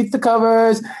underneath the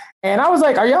covers. And I was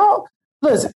like, "Are y'all?"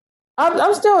 Listen,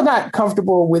 I'm still not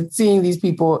comfortable with seeing these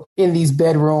people in these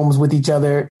bedrooms with each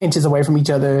other, inches away from each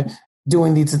other,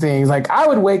 doing these things. Like, I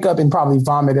would wake up and probably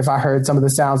vomit if I heard some of the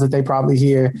sounds that they probably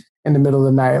hear in the middle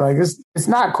of the night. Like, it's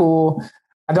not cool.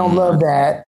 I don't love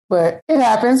that, but it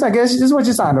happens. I guess this is what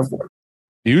you signed up for.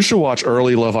 You should watch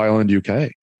early Love Island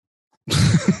UK.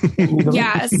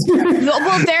 Yes.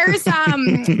 Well, there's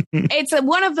it's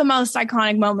one of the most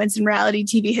iconic moments in reality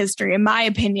TV history, in my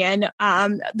opinion.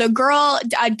 The girl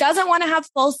doesn't want to have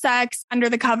full sex under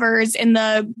the covers in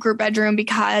the group bedroom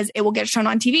because it will get shown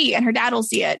on TV and her dad will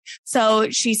see it. So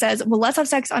she says, well, let's have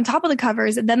sex on top of the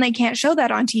covers. And then they can't show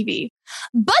that on TV.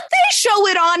 But they show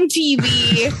it on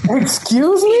TV.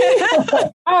 Excuse me?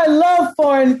 I love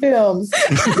foreign films.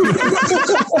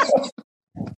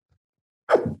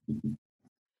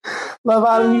 Love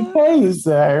Island UK, you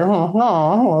say?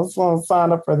 Let's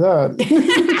sign up for that.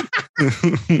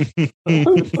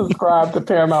 Subscribe to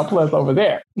Paramount Plus over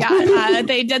there. Yeah,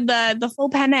 they did the full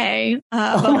penne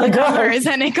of the covers,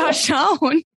 and it got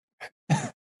shown.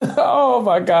 Oh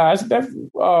my gosh!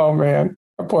 Oh man,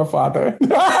 our poor father.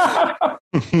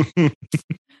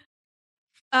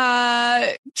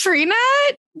 Trina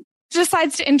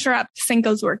decides to interrupt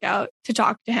Cinco's workout to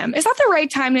talk to him. Is that the right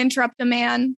time to interrupt a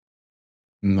man?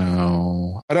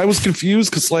 No. And I was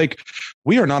confused because, like,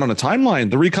 we are not on a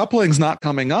timeline. The recoupling's not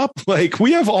coming up. Like,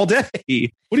 we have all day.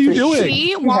 What are you doing?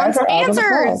 She wants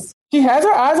answers. She has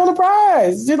her eyes on the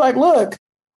prize. She's like, look,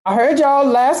 I heard y'all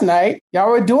last night. Y'all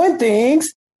were doing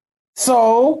things.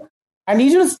 So I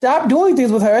need you to stop doing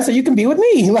things with her so you can be with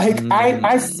me. Like,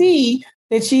 I see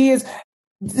that she's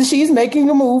making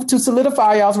a move to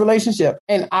solidify y'all's relationship.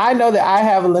 And I know that I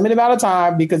have a limited amount of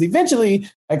time because eventually,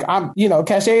 like,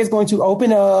 Cachet is going to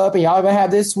open up and y'all are going to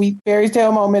have this sweet fairy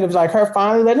tale moment of like her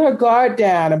finally letting her guard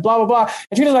down and blah, blah, blah.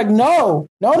 And Trina's like, no.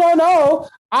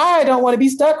 I don't want to be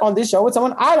stuck on this show with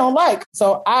someone I don't like.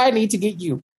 So I need to get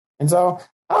you. And so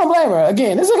I don't blame her.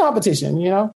 Again, it's a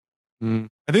competition,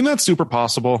 I think that's super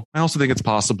possible. I also think it's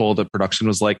possible that production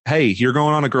was like, hey, you're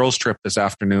going on a girls' trip this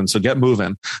afternoon, so get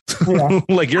moving. Yeah.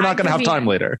 Like, you're not going to have time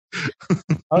later.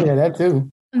 Oh, yeah, that too.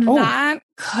 That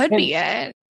could be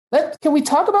it. Can we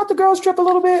talk about the girls' trip a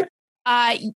little bit?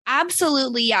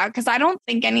 Absolutely, yeah, because I don't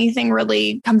think anything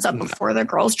really comes up before the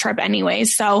girls' trip anyway.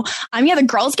 So, the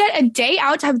girls get a day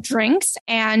out to have drinks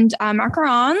and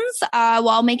macarons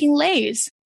while making lays.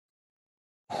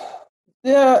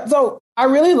 Yeah, so I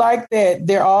really like that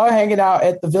they're all hanging out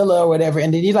at the villa or whatever,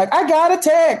 and then he's like, "I got a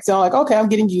text," and I'm like, "Okay, I'm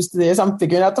getting used to this. I'm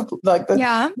figuring out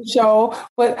the show."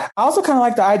 But I also kind of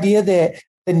like the idea that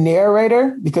the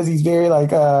narrator, because he's very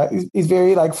he's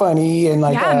very funny and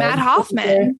Matt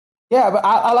Hoffman. Yeah, but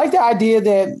I like the idea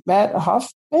that Matt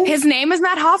Hoffman. His name is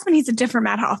Matt Hoffman. He's a different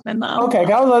Matt Hoffman, though. Okay,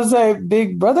 I was going to say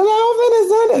Big Brother Matt Hoffman. Is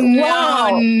that it?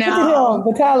 No.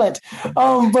 The talent.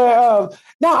 But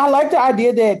now I like the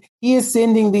idea that he is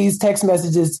sending these text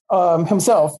messages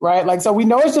himself, right? Like, so we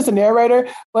know it's just a narrator,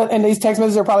 and these text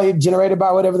messages are probably generated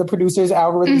by whatever the producer's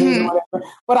algorithm is or whatever.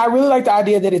 But I really like the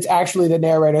idea that it's actually the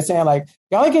narrator saying, like,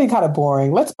 y'all are getting kind of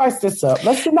boring. Let's spice this up.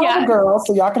 Let's send all the girls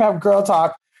so y'all can have girl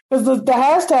talk. Because the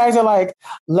hashtags are like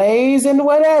lays and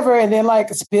whatever, and then like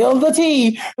spill the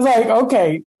tea. It's like,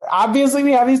 okay, obviously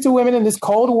we have these two women in this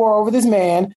cold war over this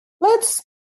man. Let's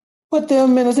put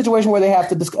them in a situation where they have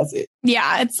to discuss it.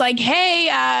 Yeah, it's like, hey,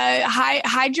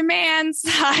 hide your mans,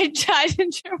 hide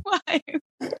your wife.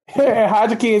 Hide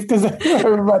your kids because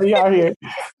everybody out here.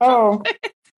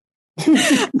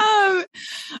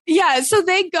 So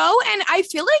they go, and I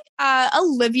feel like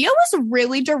Olivia was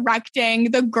really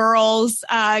directing the girls'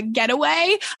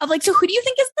 getaway of like, so who do you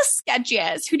think is the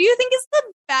sketchiest? Who do you think is the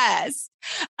best?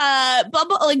 Blah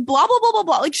blah blah blah blah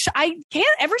blah. Like, I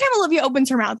can't. Every time Olivia opens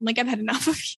her mouth, I'm like, I've had enough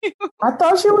of you. I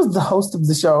thought she was the host of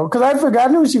the show because I'd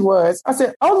forgotten who she was. I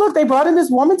said, "Oh look, they brought in this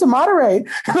woman to moderate."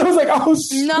 I was like, "Oh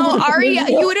shit. No, Ariel."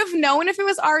 You would have known if it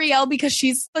was Ariel because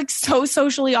she's like so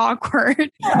socially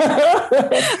awkward.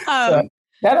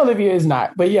 That Olivia is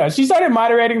not. But yeah, she started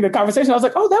moderating the conversation. I was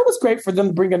like, oh, that was great for them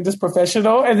to bring in this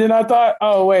professional. And then I thought,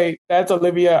 oh, wait, that's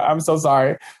Olivia. I'm so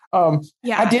sorry.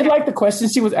 I did like the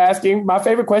questions she was asking. My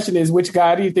favorite question is, which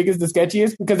guy do you think is the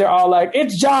sketchiest? Because they're all like,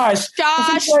 it's Josh.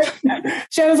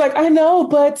 Shannon's like, I know,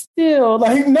 but still.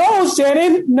 Like, no,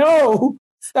 Shannon, no.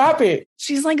 Stop it.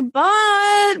 She's like,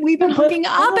 but we've been hooking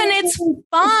up and it's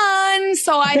fun.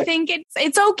 So I think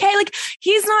it's okay. Like,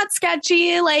 he's not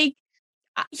sketchy. Like,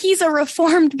 he's a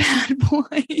reformed bad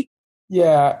boy.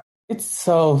 Yeah, it's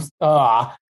so.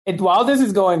 While this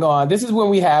is going on, this is when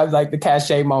we have like the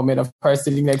Cachet moment of her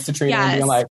sitting next to Trina and being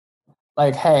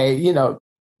like, hey,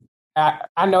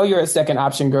 I know you're a second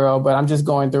option girl, but I'm just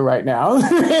going through right now.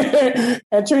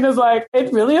 And Trina's like,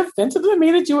 it's really offensive to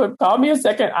me that you would call me a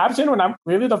second option when I'm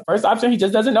really the first option. He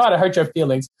just doesn't know how to hurt your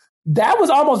feelings. That was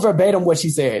almost verbatim what she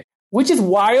said, which is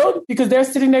wild because they're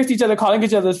sitting next to each other, calling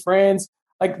each other's friends.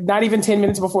 Like not even 10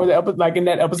 minutes before in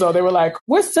that episode, they were like,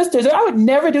 we're sisters. I would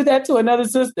never do that to another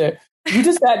sister. You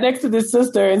just sat next to this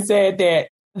sister and said that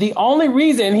the only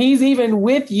reason he's even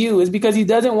with you is because he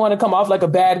doesn't want to come off like a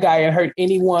bad guy and hurt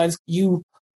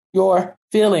your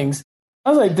feelings. I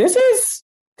was like, this is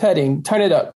cutting. Turn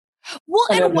it up. Well,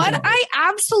 and what I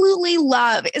absolutely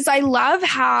love is I love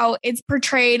how it's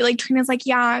portrayed. Like Trina's like,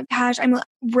 yeah, Cash, I'm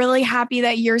really happy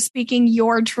that you're speaking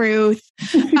your truth.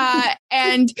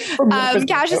 And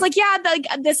Cash is like, yeah,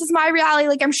 this is my reality.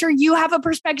 Like, I'm sure you have a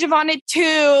perspective on it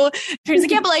too. Trina's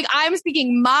like, yeah, but like, I'm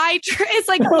speaking my truth. It's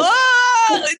like,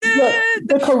 oh,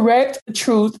 the correct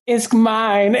truth is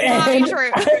mine. My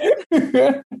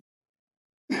truth.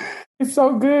 It's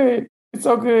so good. It's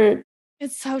so good.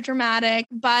 It's so dramatic,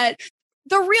 but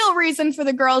the real reason for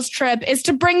the girls' trip is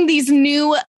to bring these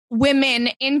new women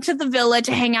into the villa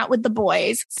to hang out with the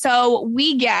boys. So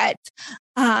we get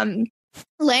Leanne,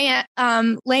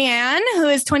 who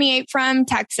is 28 from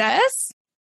Texas.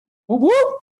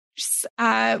 Woo-woo.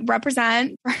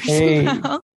 Represent. Hey,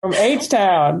 from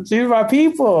H-Town. She's my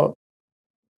people.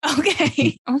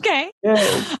 Okay.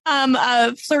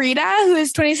 Yeah. Florida, who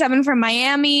is 27 from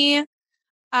Miami.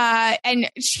 And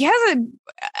she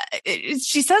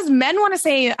says men want to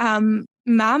say,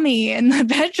 mommy in the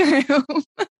bedroom.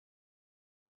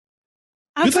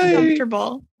 I'm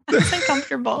uncomfortable.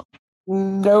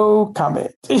 No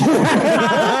comment. I've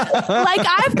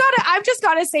just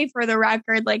got to say for the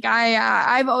record, like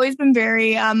I've always been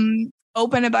very,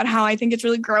 open about how I think it's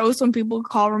really gross when people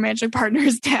call romantic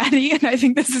partners daddy. And I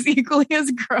think this is equally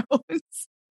as gross.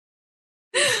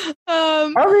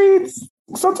 I mean,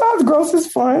 sometimes gross is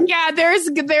fun. Yeah, there's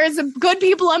good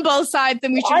people on both sides,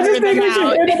 and we should. I just think we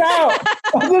should hit it out.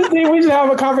 I just think we should have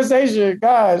a conversation.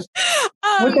 Gosh,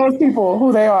 with those people,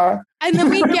 who they are. And then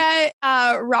we get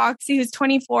Roxy, who's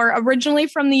 24, originally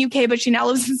from the UK, but she now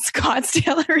lives in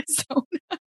Scottsdale, Arizona.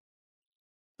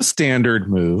 Standard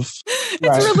move.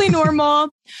 It's really normal.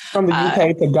 From the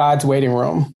UK to God's waiting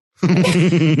room. That's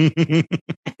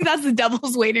the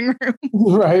devil's waiting room.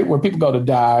 Right, where people go to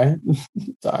die.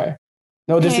 Sorry.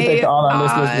 No disrespect to all our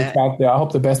listeners out there. I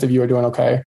hope the best of you are doing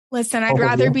okay. Listen, I'd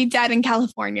rather be dead in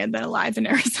California than alive in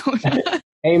Arizona.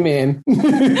 Amen.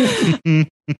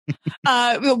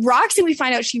 Roxy, we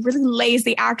find out she really lays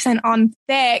the accent on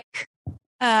thick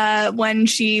when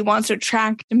she wants to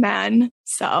attract men.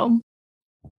 So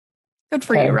good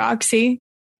for you, Roxy.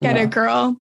 Get it,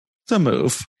 girl. It's a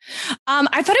move.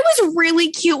 I thought it was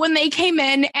really cute when they came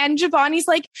in and Giovanni's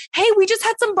like, hey, we just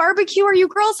had some barbecue. Are you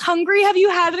girls hungry? Have you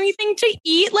had anything to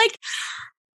eat? Like,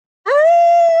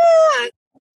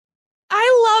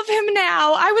 I love him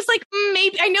now. I was like,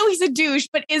 maybe, I know he's a douche,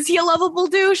 but is he a lovable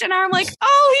douche? And I'm like,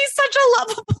 oh, he's such a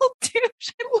lovable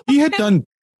douche. He had done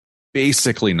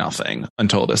basically nothing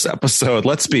until this episode.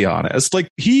 Let's be honest. Like,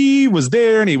 he was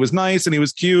there and he was nice and he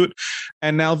was cute.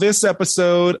 And now this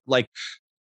episode, like,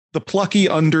 the plucky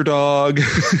underdog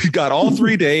got all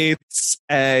 3 dates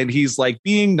and he's like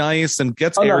being nice and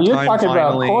gets airtime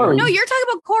finally. No, you're talking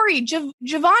about Corey.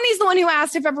 Giovanni's the one who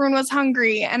asked if everyone was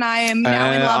hungry, and I am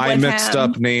now in love with him. I mixed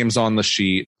up names on the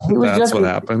sheet. That's what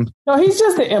happened. No, he's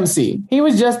just the MC. He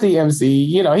was just the MC.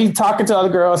 You know, he's talking to other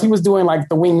girls. He was doing like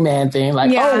the wingman thing.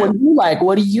 Like, oh, what do you like?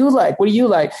 What do you like? What do you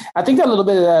like? I think a little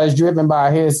bit of that is driven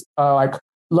by his like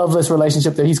loveless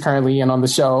relationship that he's currently in on the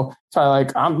show. So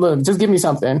like, look, just give me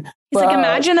something. It's like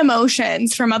imagine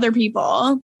emotions from other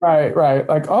people. Right.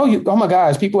 Like, oh my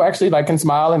gosh, people actually like can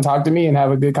smile and talk to me and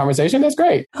have a good conversation. That's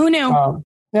great. Who knew?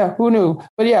 Yeah, who knew?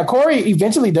 But yeah, Corey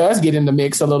eventually does get in the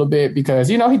mix a little bit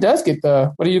because, you know, he does get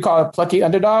the, what do you call it? Plucky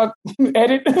underdog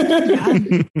edit. Yeah,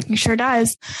 he sure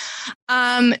does.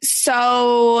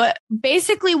 So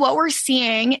basically what we're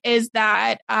seeing is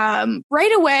that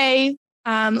right away,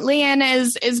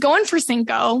 Leanne is going for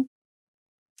Cinco.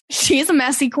 She's a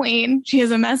messy queen. She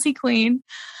is a messy queen.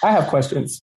 I have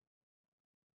questions.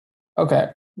 Okay,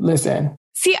 listen.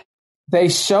 See, they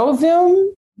show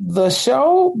them the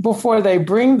show before they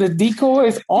bring the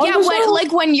decoys on the show?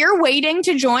 Like when you're waiting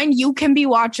to join, you can be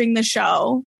watching the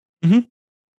show. Mm-hmm.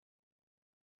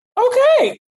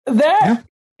 Okay, that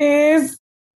is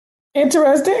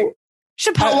interesting.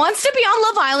 Chappelle wants to be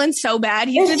on Love Island so bad.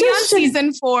 He's going to be on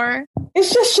season 4.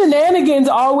 It's just shenanigans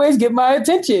always get my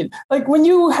attention. Like when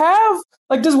you have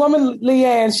like this woman,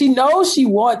 Leanne, she knows she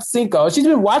wants Cinco. She's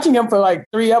been watching him for like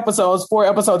 4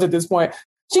 episodes at this point.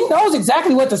 She knows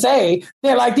exactly what to say.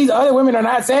 That like these other women are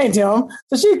not saying to him.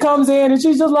 So she comes in and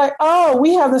she's just like, "Oh,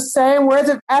 we have the same words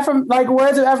of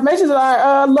affirmations in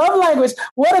our love language.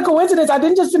 What a coincidence! I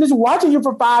didn't just finish watching you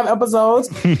for 5 episodes.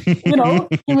 You know,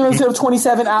 cumulative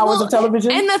 27 hours of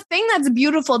television." And the thing that's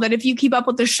beautiful that if you keep up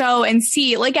with the show and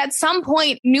see, like at some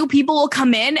point, new people will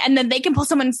come in and then they can pull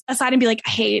someone aside and be like,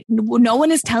 "Hey, no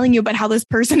one is telling you about how this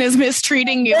person is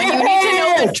mistreating you. You need to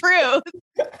know the truth."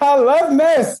 I love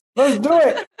mess. Let's do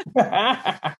it.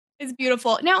 It's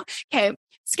beautiful. Now, okay,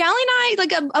 Scally and I,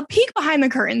 like a peek behind the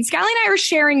curtain, Scally and I are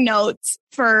sharing notes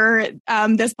for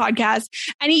this podcast,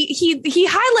 and he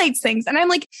highlights things, and I'm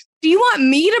like, do you want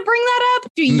me to bring that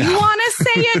up? Do you want to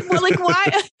say it? Well, like,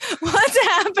 why? What's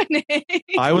happening?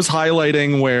 I was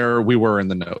highlighting where we were in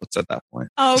the notes at that point.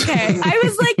 Okay. I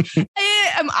was like,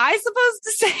 am I supposed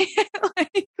to say it?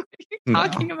 Like, what are you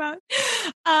talking about?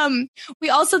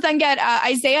 We also then get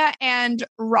Isaiah and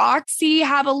Roxy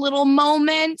have a little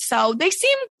moment. So they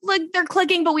seem like they're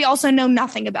clicking, but we also know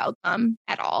nothing about them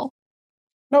at all.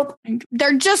 Nope.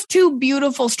 They're just two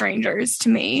beautiful strangers to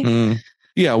me. Mm.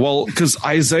 Yeah, well, because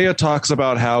Isaiah talks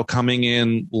about how coming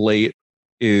in late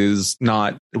is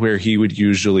not where he would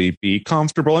usually be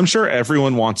comfortable. I'm sure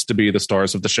everyone wants to be the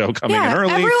stars of the show coming in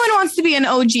early. Everyone wants to be an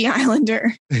OG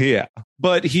Islander. Yeah,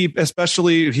 but he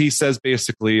says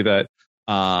basically that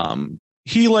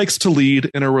he likes to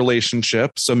lead in a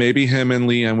relationship. So maybe him and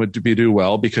Leanne would do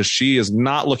well because she is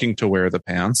not looking to wear the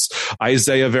pants.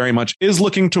 Isaiah very much is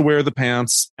looking to wear the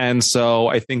pants. And so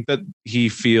I think that he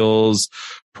feels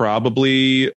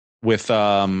probably with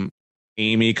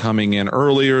Amy coming in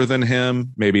earlier than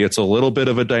him, maybe it's a little bit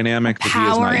of a dynamic that he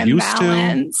is not used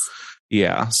to.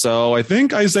 Yeah. So I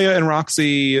think Isaiah and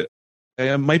Roxy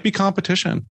might be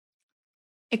competition.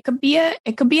 It could be a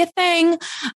thing.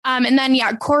 And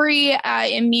then, Corey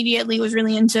immediately was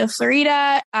really into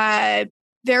Florida.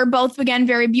 They're both, again,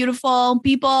 very beautiful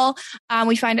people.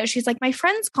 We find out she's like, my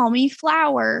friends call me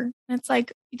Flower. And it's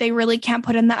like, they really can't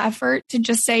put in the effort to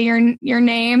just say your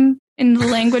name in the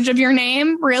language of your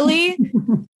name. Really?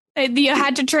 You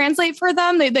had to translate for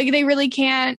them. They really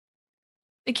can't.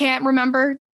 They can't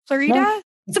remember Florida. No,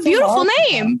 it's a beautiful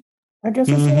name. I guess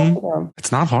it's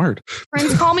It's not hard.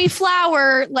 Friends call me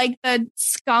Flower, like the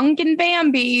skunk and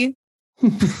Bambi.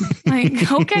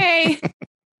 Like, okay.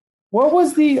 What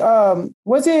was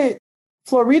was it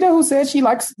Florida who said she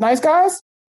likes nice guys?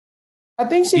 I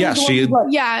think she. Yeah.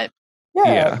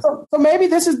 Yeah. So maybe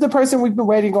this is the person we've been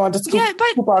waiting on to scoop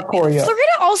our Corey up.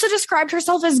 Florida also described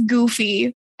herself as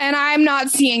goofy, and I'm not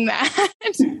seeing that.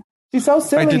 She's so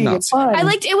silly. I did not see I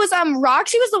liked it was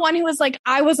Roxy was the one who was like,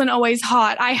 I wasn't always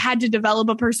hot. I had to develop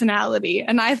a personality.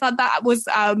 And I thought that was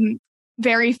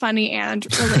very funny and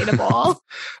relatable.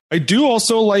 I do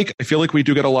also I feel like we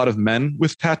do get a lot of men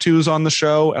with tattoos on the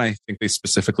show. And I think they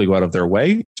specifically go out of their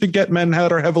way to get men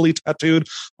that are heavily tattooed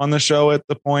on the show at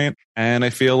the point. And I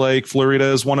feel like Florida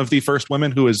is one of the first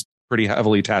women who is pretty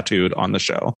heavily tattooed on the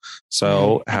show.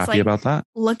 So happy about that.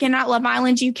 Looking at Love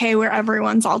Island UK where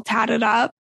everyone's all tatted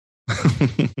up.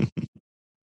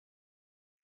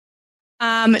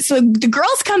 So the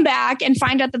girls come back and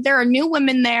find out that there are new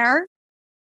women there.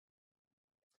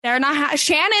 They're not.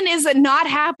 Shannon is not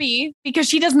happy because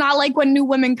she does not like when new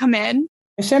women come in.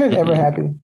 Is Shannon ever happy?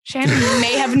 Shannon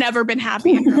may have never been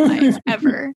happy in her life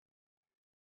ever.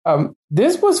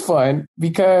 This was fun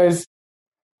because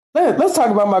let's talk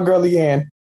about my girl Leanne.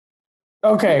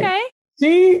 Okay.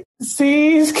 She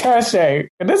sees Cachet.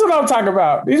 And this is what I'm talking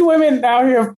about. These women out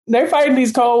here, they're fighting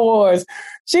these cold wars.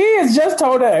 She has just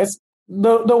told us,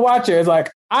 the watchers,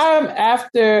 like, I'm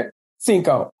after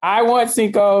Cinco. I want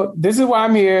Cinco. This is why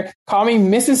I'm here. Call me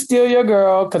Mrs. Steal Your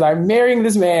Girl because I'm marrying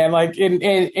this man, like,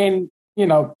 in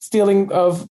stealing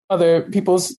of other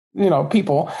people's,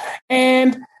 people.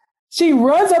 And she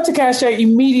runs up to Cachet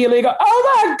immediately and goes,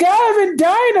 oh my God, I've been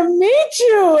dying to meet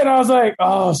you. And I was like,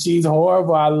 oh, she's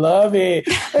horrible. I love it.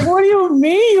 Like, what do you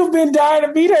mean you've been dying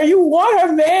to meet her? You want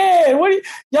her man.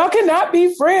 Y'all cannot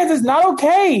be friends. It's not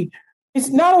okay. It's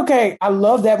not okay. I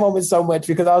love that moment so much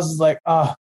because I was just like,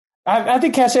 I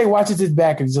think Cachet watches his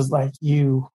back and is just like,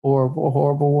 you horrible,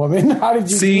 horrible woman. How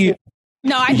did you see?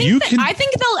 No, I think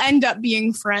they'll end up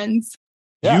being friends.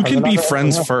 Yeah, you can be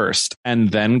friends first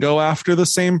and then go after the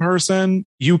same person.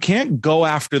 You can't go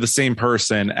after the same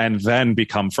person and then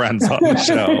become friends on the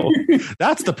show.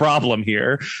 That's the problem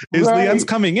here is Leanne's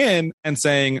coming in and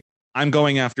saying, I'm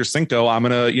going after Cinco. I'm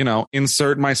going to,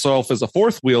 insert myself as a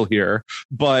fourth wheel here,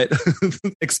 but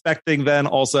expecting then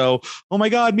also, oh my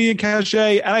God, me and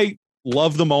Cachet. And I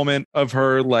love the moment of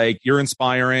her, like, you're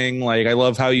inspiring. Like, I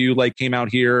love how you came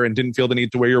out here and didn't feel the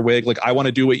need to wear your wig. Like, I want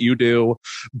to do what you do.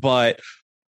 But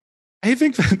I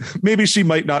think that maybe she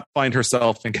might not find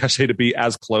herself and Cachet to be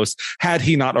as close had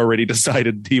he not already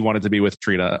decided he wanted to be with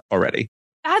Trina already.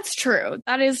 That's true.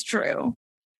 That is true.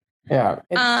 Yeah.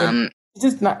 It's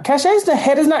just not. Cachet's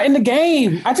head is not in the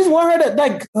game. I just want her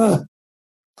to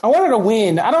I want her to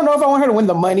win. I don't know if I want her to win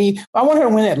the money. I want her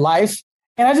to win at life.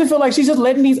 And I just feel like she's just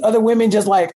letting these other women just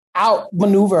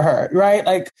outmaneuver her, right?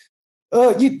 Like,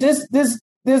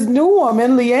 this new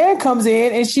woman, Leanne, comes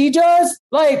in and she just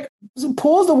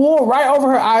pulls the wool right over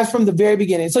her eyes from the very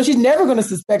beginning. So she's never going to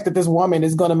suspect that this woman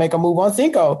is going to make a move on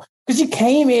Cinco because she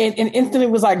came in and instantly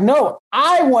was like, no,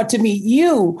 I want to meet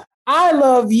you. I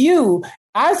love you.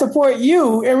 I support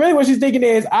you. And really what she's thinking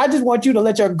is, I just want you to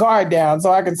let your guard down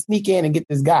so I can sneak in and get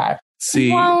this guy.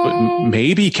 See, but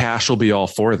maybe Cash will be all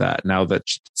for that now that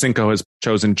Cinco has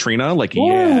chosen Trina. Like,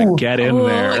 yeah, get in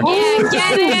there. Yeah,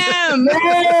 get him.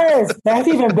 Yes, that's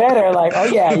even better. Like, oh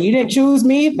yeah, you didn't choose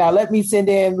me. Now let me send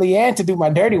in Leanne to do my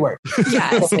dirty work.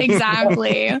 Yes,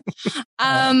 exactly.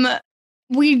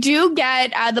 We do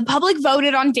get the public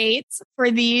voted on dates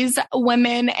for these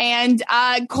women, and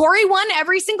Corey won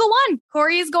every single one.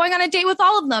 Corey is going on a date with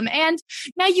all of them. And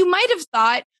now you might have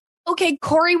thought, okay,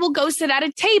 Corey will go sit at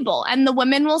a table and the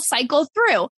women will cycle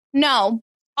through. No,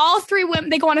 all three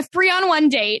women, they go on a 3-on-1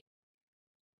 date,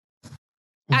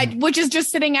 which is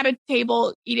just sitting at a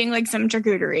table eating some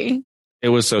charcuterie. It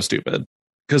was so stupid.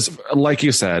 Because like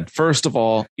you said, first of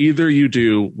all, either you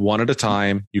do one at a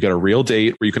time, you get a real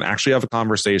date where you can actually have a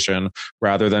conversation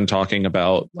rather than talking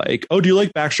about like, oh, do you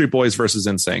like Backstreet Boys versus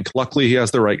NSYNC? Luckily, he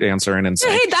has the right answer in NSYNC.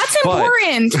 Hey, that's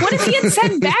important. What if he had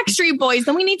said Backstreet Boys?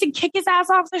 Then we need to kick his ass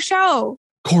off the show.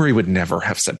 Corey would never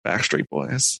have said Backstreet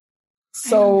Boys.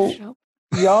 So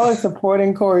y'all are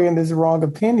supporting Corey in this wrong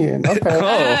opinion. Okay.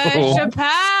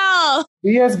 Chappelle.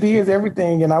 BSB is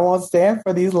everything, and I won't stand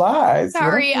for these lies.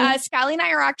 Sorry, Scally and I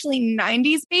are actually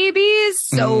 90s babies,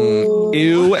 so...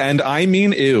 Ew, and I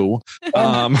mean ew.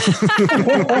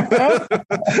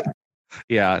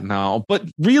 Yeah, no. But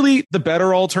really, the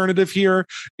better alternative here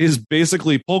is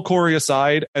basically pull Corey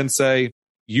aside and say,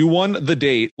 you won the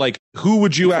date. Like, who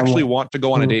would you actually want to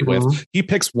go on a date with? He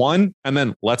picks one, and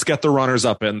then let's get the runners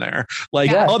up in there.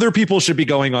 Like, other people should be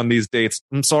going on these dates.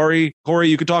 I'm sorry, Corey,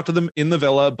 you could talk to them in the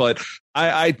villa, but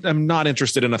I am not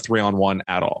interested in a 3-on-1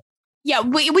 at all. Yeah,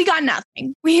 we got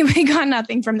nothing. We got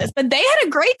nothing from this, but they had a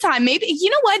great time. Maybe, you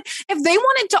know what? If they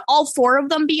wanted to all four of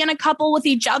them be in a couple with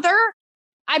each other,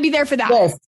 I'd be there for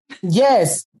that.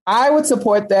 Yes. I would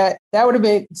support that. That would have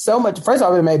been so much. First of all,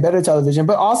 it would have made better television,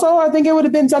 but also I think it would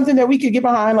have been something that we could get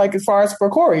behind, like as far as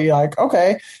for Corey, like,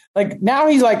 okay, like now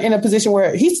he's like in a position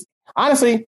where he's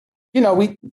honestly, you know,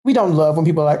 we don't love when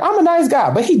people are like, I'm a nice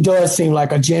guy, but he does seem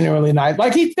like a genuinely nice,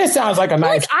 like this sounds like a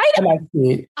nice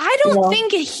kid. I don't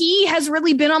think he has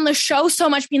really been on the show so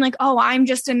much being like, oh, I'm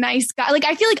just a nice guy. Like,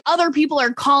 I feel like other people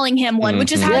are calling him one,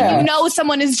 which is how you know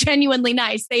someone is genuinely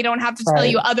nice. They don't have to tell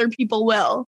you, other people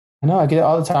will. I know, I get it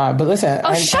all the time. But listen,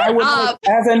 shut up.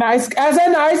 As a nice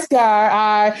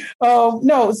guy,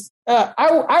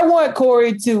 I want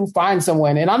Corey to find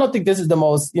someone, and I don't think this is the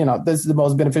most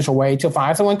beneficial way to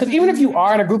find someone. Because even if you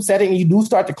are in a group setting and you do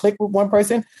start to click with one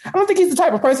person, I don't think he's the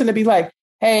type of person to be like,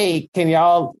 hey, can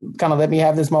y'all kind of let me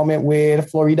have this moment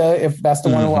with Florida if that's the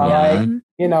one who I like,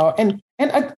 you know? And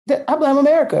I blame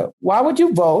America. Why would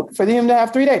you vote for him to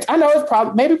have 3 dates? I know it's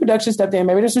probably maybe production stepped in,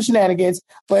 maybe there's some shenanigans,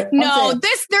 but no,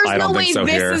 there's no way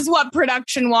this is what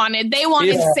production wanted. They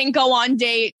wanted Cinco on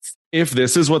dates. If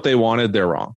this is what they wanted, they're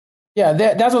wrong. Yeah,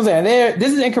 that's what I'm saying.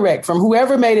 This is incorrect from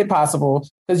whoever made it possible,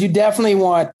 because you definitely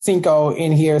want Cinco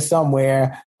in here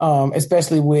somewhere,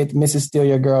 especially with Mrs. Steal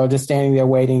Your Girl just standing there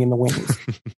waiting in the wings.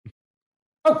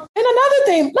 Oh, and another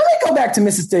thing, let me go back to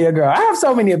Mrs. Steal Your Girl. I have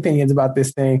so many opinions about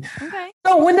this thing. Okay.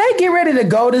 So when they get ready to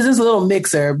go to this little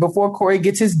mixer before Corey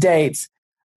gets his dates,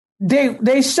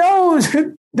 they showed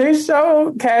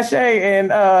Cache and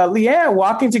Leanne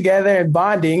walking together and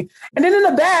bonding, and then in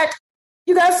the back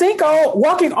you got Cinco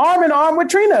walking arm in arm with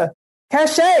Trina.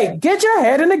 Cache, get your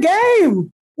head in the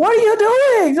game. What are you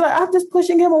doing? You're like, I'm just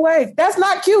pushing him away. That's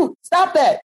not cute. Stop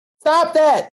that.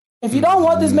 If you don't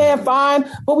want this man, fine.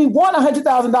 But we want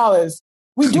 $100,000.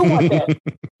 We do want that.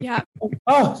 Yeah.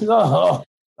 Oh,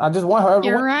 I just want her.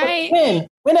 You're right.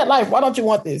 Win at life. Why don't you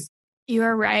want this? You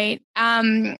are right.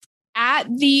 At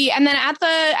the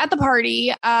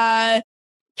party,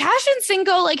 Cash and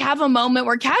Cinco like have a moment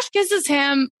where Cash kisses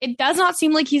him. It does not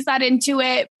seem like he's that into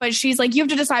it, but she's like, you have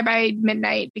to decide by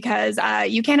midnight because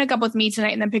you can't hook up with me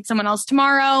tonight and then pick someone else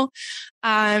tomorrow.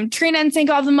 Trina and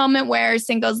Cinco have the moment where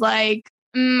Cinco's like,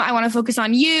 I want to focus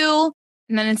on you.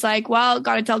 And then it's like, well,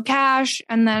 got to tell Cash.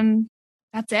 And then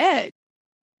that's it.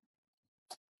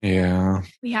 Yeah.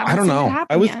 I don't know.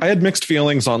 I had mixed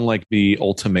feelings on like the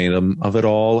ultimatum of it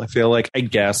all. I feel like, I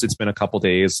guess it's been a couple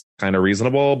days, kind of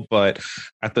reasonable, but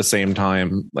at the same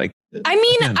time, like, I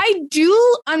mean, I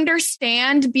do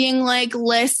understand being like,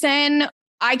 listen,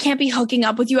 I can't be hooking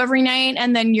up with you every night.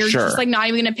 And then you're just like, not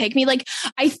even going to pick me. Like,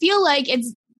 I feel like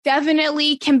it's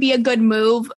definitely can be a good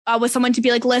move with someone to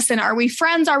be like, listen, are we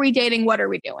friends? Are we dating? What are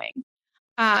we doing?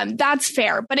 That's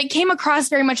fair. But it came across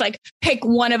very much like pick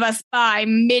one of us by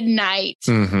midnight.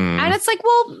 Mm-hmm. And it's like,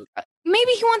 well,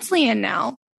 maybe he wants Leanne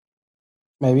now.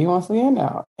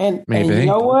 And you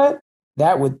know what?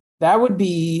 That would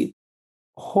be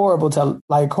horrible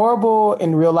horrible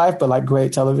in real life, but like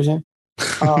great television.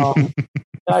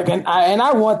 And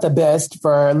I want the best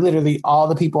for literally all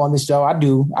the people on this show. I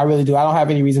really do. I don't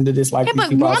have any reason to dislike these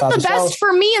people outside the show. Want the best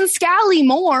for me and Scally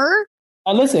more.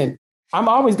 Listen, I'm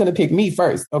always going to pick me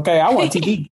first. Okay, I want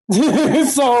TV.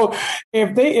 So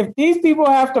if these people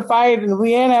have to fight and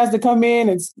Leanne has to come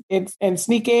in and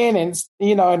sneak in and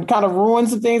and kind of ruin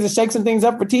some things and shake some things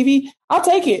up for TV, I'll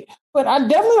take it. But I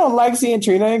definitely don't like seeing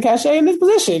Trina and Cache in this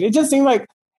position. It seems like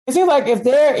if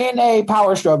they're in a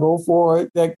power struggle for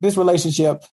this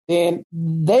relationship, then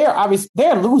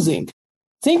they're losing.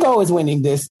 Cinco is winning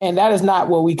this, and that is not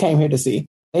what we came here to see.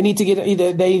 They need to get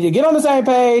on the same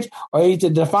page, or they need to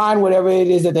define whatever it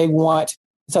is that they want,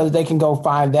 so that they can go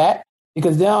find that.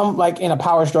 because them like in a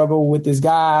power struggle with this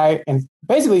guy and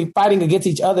basically fighting against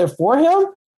each other for him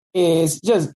is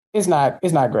just it's not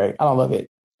great. I don't love it.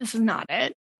 This is not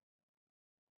it.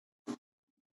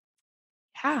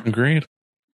 Yeah. Agreed.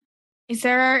 Is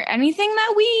there anything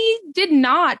that we did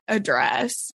not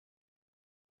address?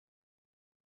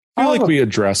 I feel like we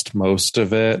addressed most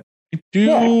of it. I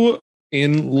do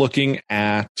in looking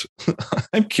at,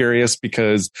 I'm curious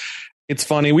because it's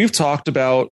funny. We've talked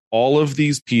about all of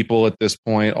these people at this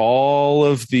point, all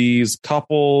of these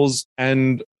couples.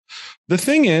 And the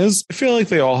thing is, I feel like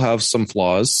they all have some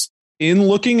flaws. In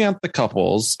looking at the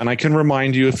couples, and I can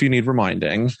remind you if you need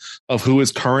reminding of who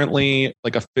is currently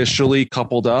like officially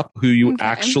coupled up, who you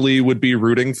actually would be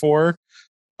rooting for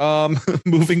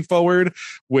moving forward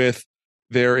with.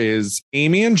 There is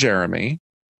Amy and Jeremy,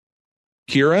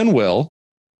 Kira and Will,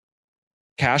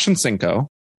 Cash and Cinco,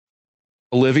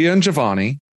 Olivia and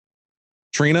Giovanni,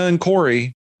 Trina and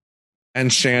Corey,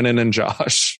 and Shannon and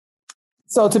Josh.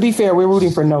 So to be fair, we're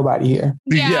rooting for nobody here.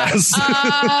 Yeah. Yes.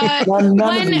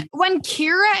 When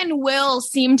Kira and Will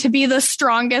seem to be the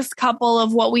strongest couple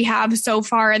of what we have so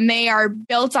far, and they are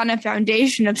built on a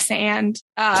foundation of sand.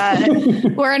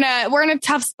 We're in a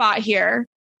tough spot here.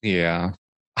 Yeah.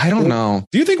 I don't know.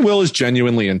 Do you think Will is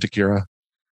genuinely into Kira?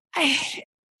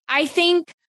 I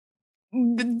think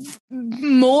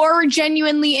more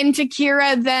genuinely into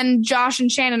Kira than Josh and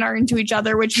Shannon are into each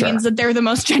other, which means that they're the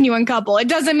most genuine couple. It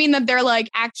doesn't mean that they're like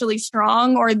actually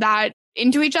strong or that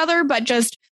into each other, but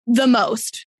just the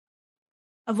most.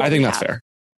 I think that's fair.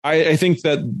 I think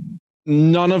that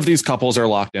none of these couples are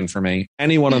locked in for me.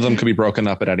 Any one of them could be broken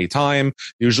up at any time.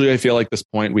 Usually I feel like this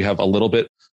point we have a little bit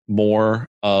more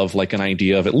of like an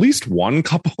idea of at least one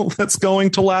couple that's going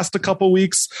to last a couple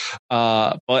weeks.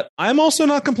 But I'm also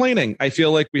not complaining. I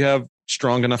feel like we have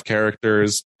strong enough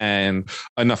characters and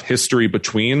enough history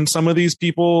between some of these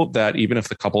people that even if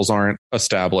the couples aren't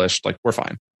established, like we're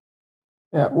fine.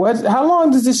 Yeah. How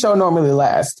long does this show normally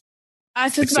last?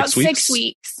 So it's about 6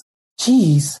 weeks.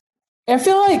 Jeez. I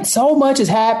feel like so much has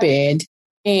happened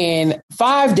in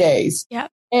 5 days. Yep.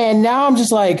 And now I'm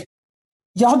just like,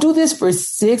 y'all do this for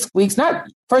 6 weeks. Not,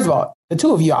 first of all, the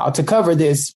two of y'all to cover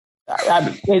this.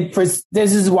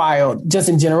 This is wild just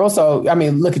in general. So, I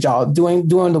mean, look at y'all doing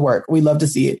the work. We love to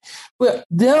see it. But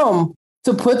them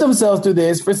to put themselves through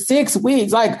this for 6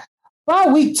 weeks, like by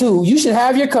week 2, you should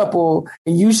have your couple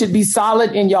and you should be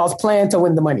solid in y'all's plan to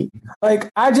win the money.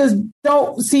 Like, I just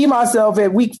don't see myself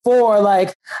at week 4.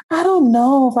 Like, I don't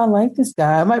know if I like this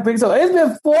guy. I might bring so. It's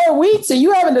been 4 weeks and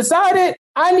you haven't decided.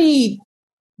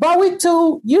 By week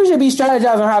 2, you should be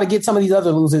strategizing on how to get some of these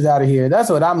other losers out of here. That's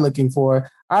what I'm looking for.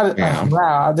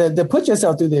 Wow, to put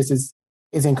yourself through this is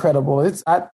incredible.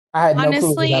 I had no clue it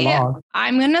was that long.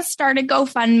 I'm gonna start a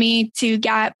GoFundMe to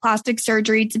get plastic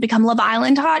surgery to become Love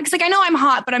Island hot. Because like I know I'm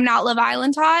hot, but I'm not Love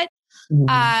Island hot. Mm-hmm.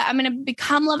 I'm gonna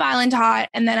become Love Island hot,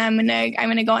 and then I'm gonna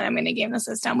go and I'm gonna game the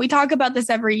system. We talk about this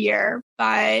every year,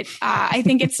 but I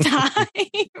think it's time.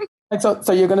 And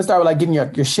so you're going to start with like getting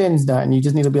your shins done. You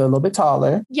just need to be a little bit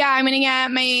taller. Yeah, I'm going to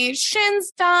get my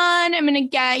shins done. I'm going to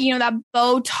get, that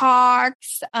Botox.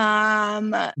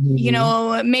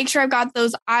 Make sure I've got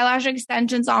those eyelash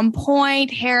extensions on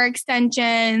point, hair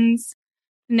extensions,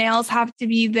 nails have to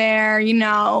be there,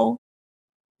 Yeah,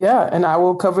 and I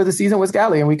will cover the season with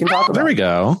Scally and we can talk about it. There we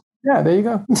go. Yeah, there you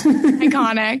go.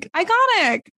 Iconic.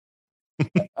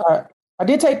 I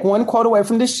did take one quote away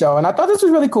from this show, and I thought this was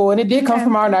really cool, and it did come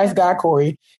from our nice guy,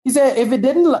 Corey. He said, if it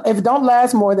don't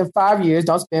last more than 5 years,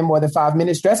 don't spend more than 5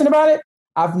 minutes stressing about it.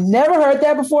 I've never heard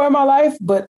that before in my life,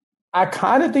 but I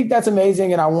kind of think that's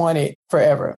amazing, and I want it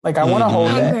forever. Like, I want to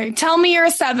hold that. Tell me you're a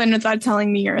 7 without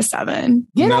telling me you're a 7.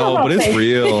 Get out of my face. It's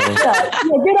real. Get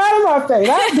out of my face.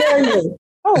 I dare you.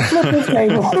 Oh, flip this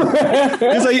table.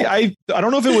 I don't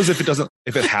know if it hasn't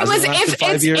lasted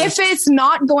 5 years. If it's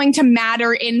not going to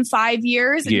matter in 5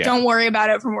 years, don't worry about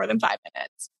it for more than 5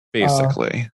 minutes.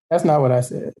 Basically. That's not what I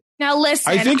said. Now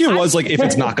listen. I think it was like if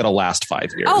it's not going to last 5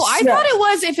 years. Oh, I thought it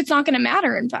was if it's not going to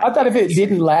matter in 5 years. I thought if it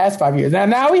didn't last 5 years.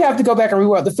 Now we have to go back and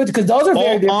rework the footage because those are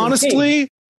very different honestly, things.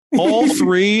 All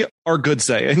 3 are good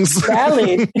sayings.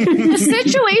 Valid. The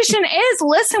situation is,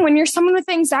 listen, when you're someone with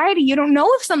anxiety, you don't know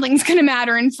if something's going to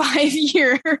matter in 5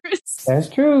 years. That's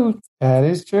true. That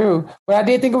is true. But I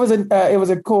did think it was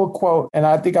a cool quote, and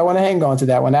I think I want to hang on to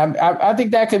that one. I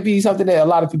think that could be something that a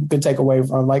lot of people could take away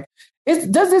from. Like,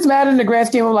 does this matter in the grand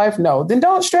scheme of life? No. Then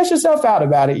don't stress yourself out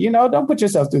about it. Don't put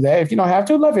yourself through that. If you don't have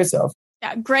to, love yourself.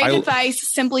 Yeah, great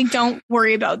advice. Simply don't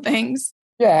worry about things.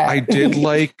 Yeah. I did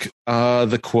like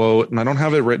the quote, and I don't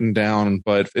have it written down,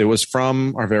 but it was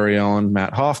from our very own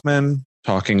Matt Hoffman.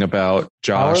 talking about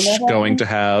Josh going to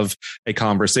have a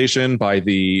conversation by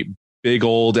the big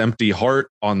old empty heart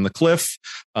on the cliff,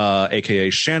 aka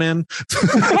Shannon.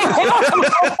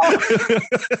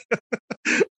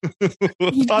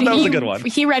 Thought that was a good one.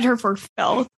 He read her for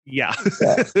filth. Yeah.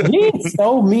 He's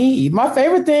so mean. My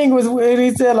favorite thing was when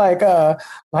he said, like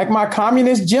my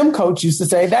communist gym coach used to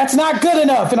say, "That's not good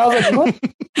enough." And I was like, what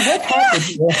happened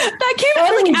here? That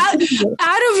came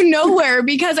out of nowhere,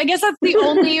 because I guess that's the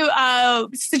only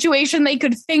situation they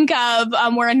could think of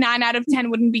where a 9 out of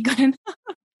 10 wouldn't be good enough.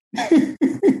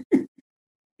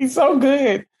 He's so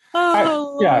good.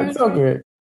 It's so good.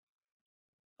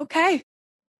 Okay.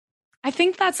 I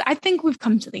think we've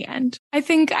come to the end. I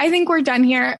think we're done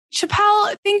here.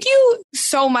 Chappelle, thank you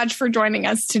so much for joining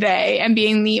us today and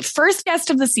being the first guest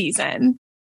of the season.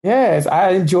 Yes, I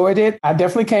enjoyed it. I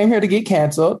definitely came here to get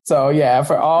canceled. So yeah,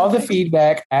 for all the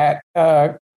feedback at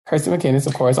Kirsten McInnes,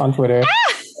 of course, on Twitter.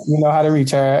 You know how to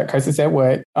reach her. Kirsten Said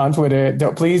What on Twitter.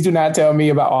 Please do not tell me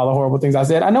about all the horrible things I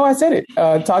said. I know I said it.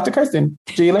 Talk to Kirsten.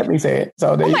 She let me say it.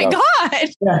 So there you go. Oh my God.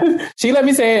 Yeah. She let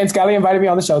me say it, and Scally invited me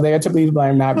on the show. They are to be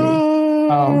blamed, not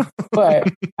me. But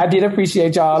I did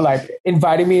appreciate y'all like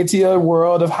inviting me into the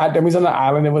world of Hot Dummies on the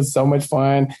Island. It was so much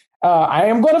fun. I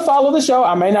am going to follow the show.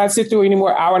 I may not sit through any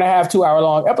more 1.5 to 2 hour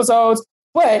long episodes,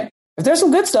 but if there's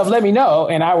some good stuff, let me know,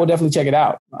 and I will definitely check it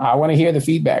out. I want to hear the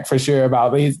feedback for sure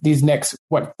about these next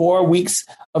 4 weeks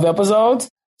of episodes.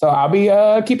 So I'll be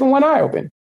keeping one eye open.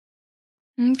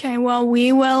 Okay, well,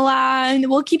 we will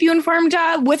we'll keep you informed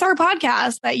with our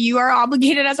podcast that you are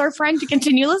obligated as our friend to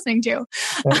continue listening to.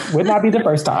 That would not be the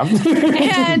first time.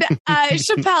 And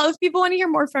Chappelle, if people want to hear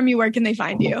more from you, where can they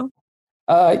find you?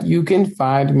 You can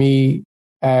find me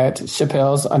at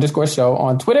Chappelle's_show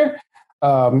on Twitter.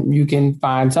 You can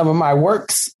find some of my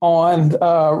works on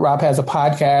Rob Has a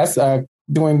Podcast,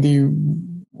 doing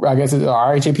it's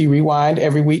RHAP Rewind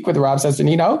every week with Rob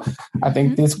Cesternino. I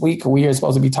think this week we are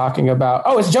supposed to be talking about,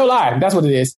 it's Joe Live. That's what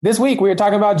it is. This week we are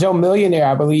talking about Joe Millionaire,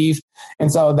 I believe.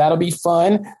 And so that'll be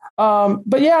fun.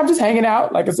 But yeah, I'm just hanging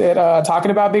out, like I said, talking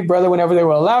about Big Brother whenever they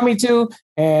will allow me to,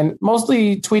 and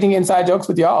mostly tweeting inside jokes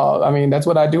with y'all. I mean, that's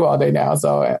what I do all day now.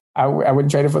 So I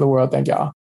wouldn't trade it for the world. Thank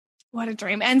y'all. What a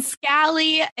dream. And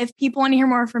Scally, if people want to hear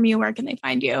more from you, where can they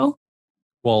find you?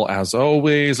 Well, as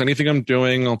always, anything I'm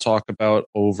doing, I'll talk about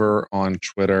over on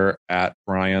Twitter at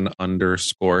Brian_Scally,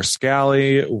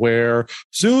 where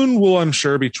soon we'll, I'm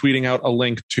sure, be tweeting out a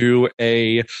link to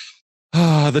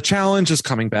the challenge is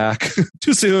coming back.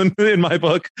 Too soon in my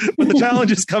book, but the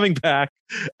challenge is coming back.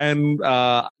 And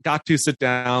got to sit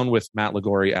down with Matt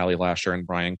Lagori, Ali Lasher, and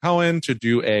Brian Cohen to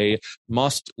do a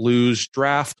must-lose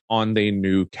draft on the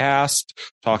new cast,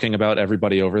 talking about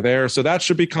everybody over there. So that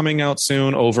should be coming out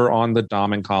soon over on the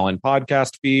Dom and Colin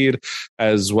podcast feed,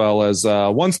 as well as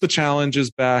once the challenge is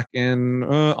back in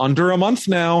under a month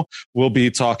now, we'll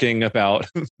be talking about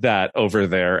that over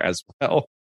there as well.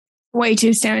 Way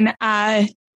too soon.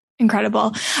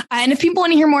 Incredible. And if people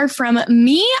want to hear more from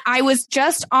me, I was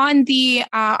just on the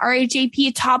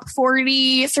RHAP Top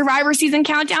 40 Survivor Season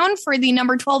Countdown for the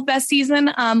number 12 best season,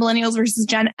 Millennials versus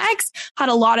Gen X. Had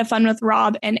a lot of fun with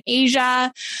Rob and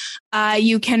Asia.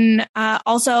 You can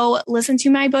also listen to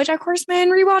my BoJack Horseman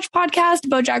rewatch podcast,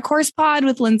 BoJack Horse Pod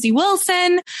with Lindsay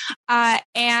Wilson,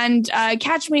 and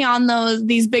catch me on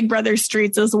these Big Brother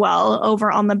streets as well over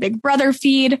on the Big Brother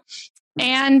feed.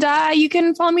 And you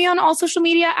can follow me on all social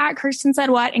media at Kirsten Said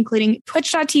What, including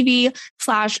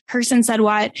twitch.tv/Kirsten Said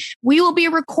What. We will be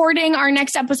recording our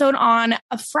next episode on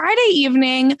a Friday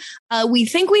evening. We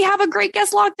think we have a great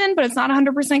guest locked in, but it's not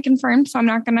 100% confirmed, so I'm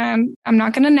not gonna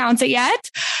announce it yet.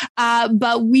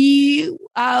 But we'll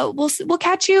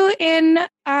catch you in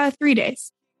 3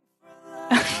 days.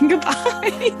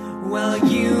 Goodbye. Well,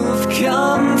 you've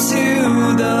come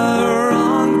to the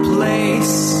wrong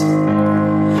place.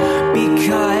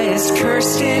 Because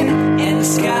Kirsten and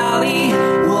Scally,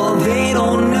 well, they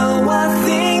don't know a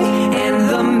thing. And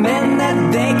the men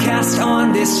that they cast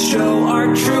on this show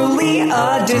are truly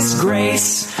a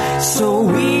disgrace. So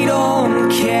we don't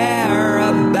care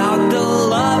about the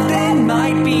love that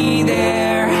might be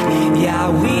there. Yeah,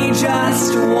 we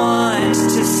just want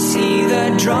to see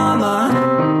the drama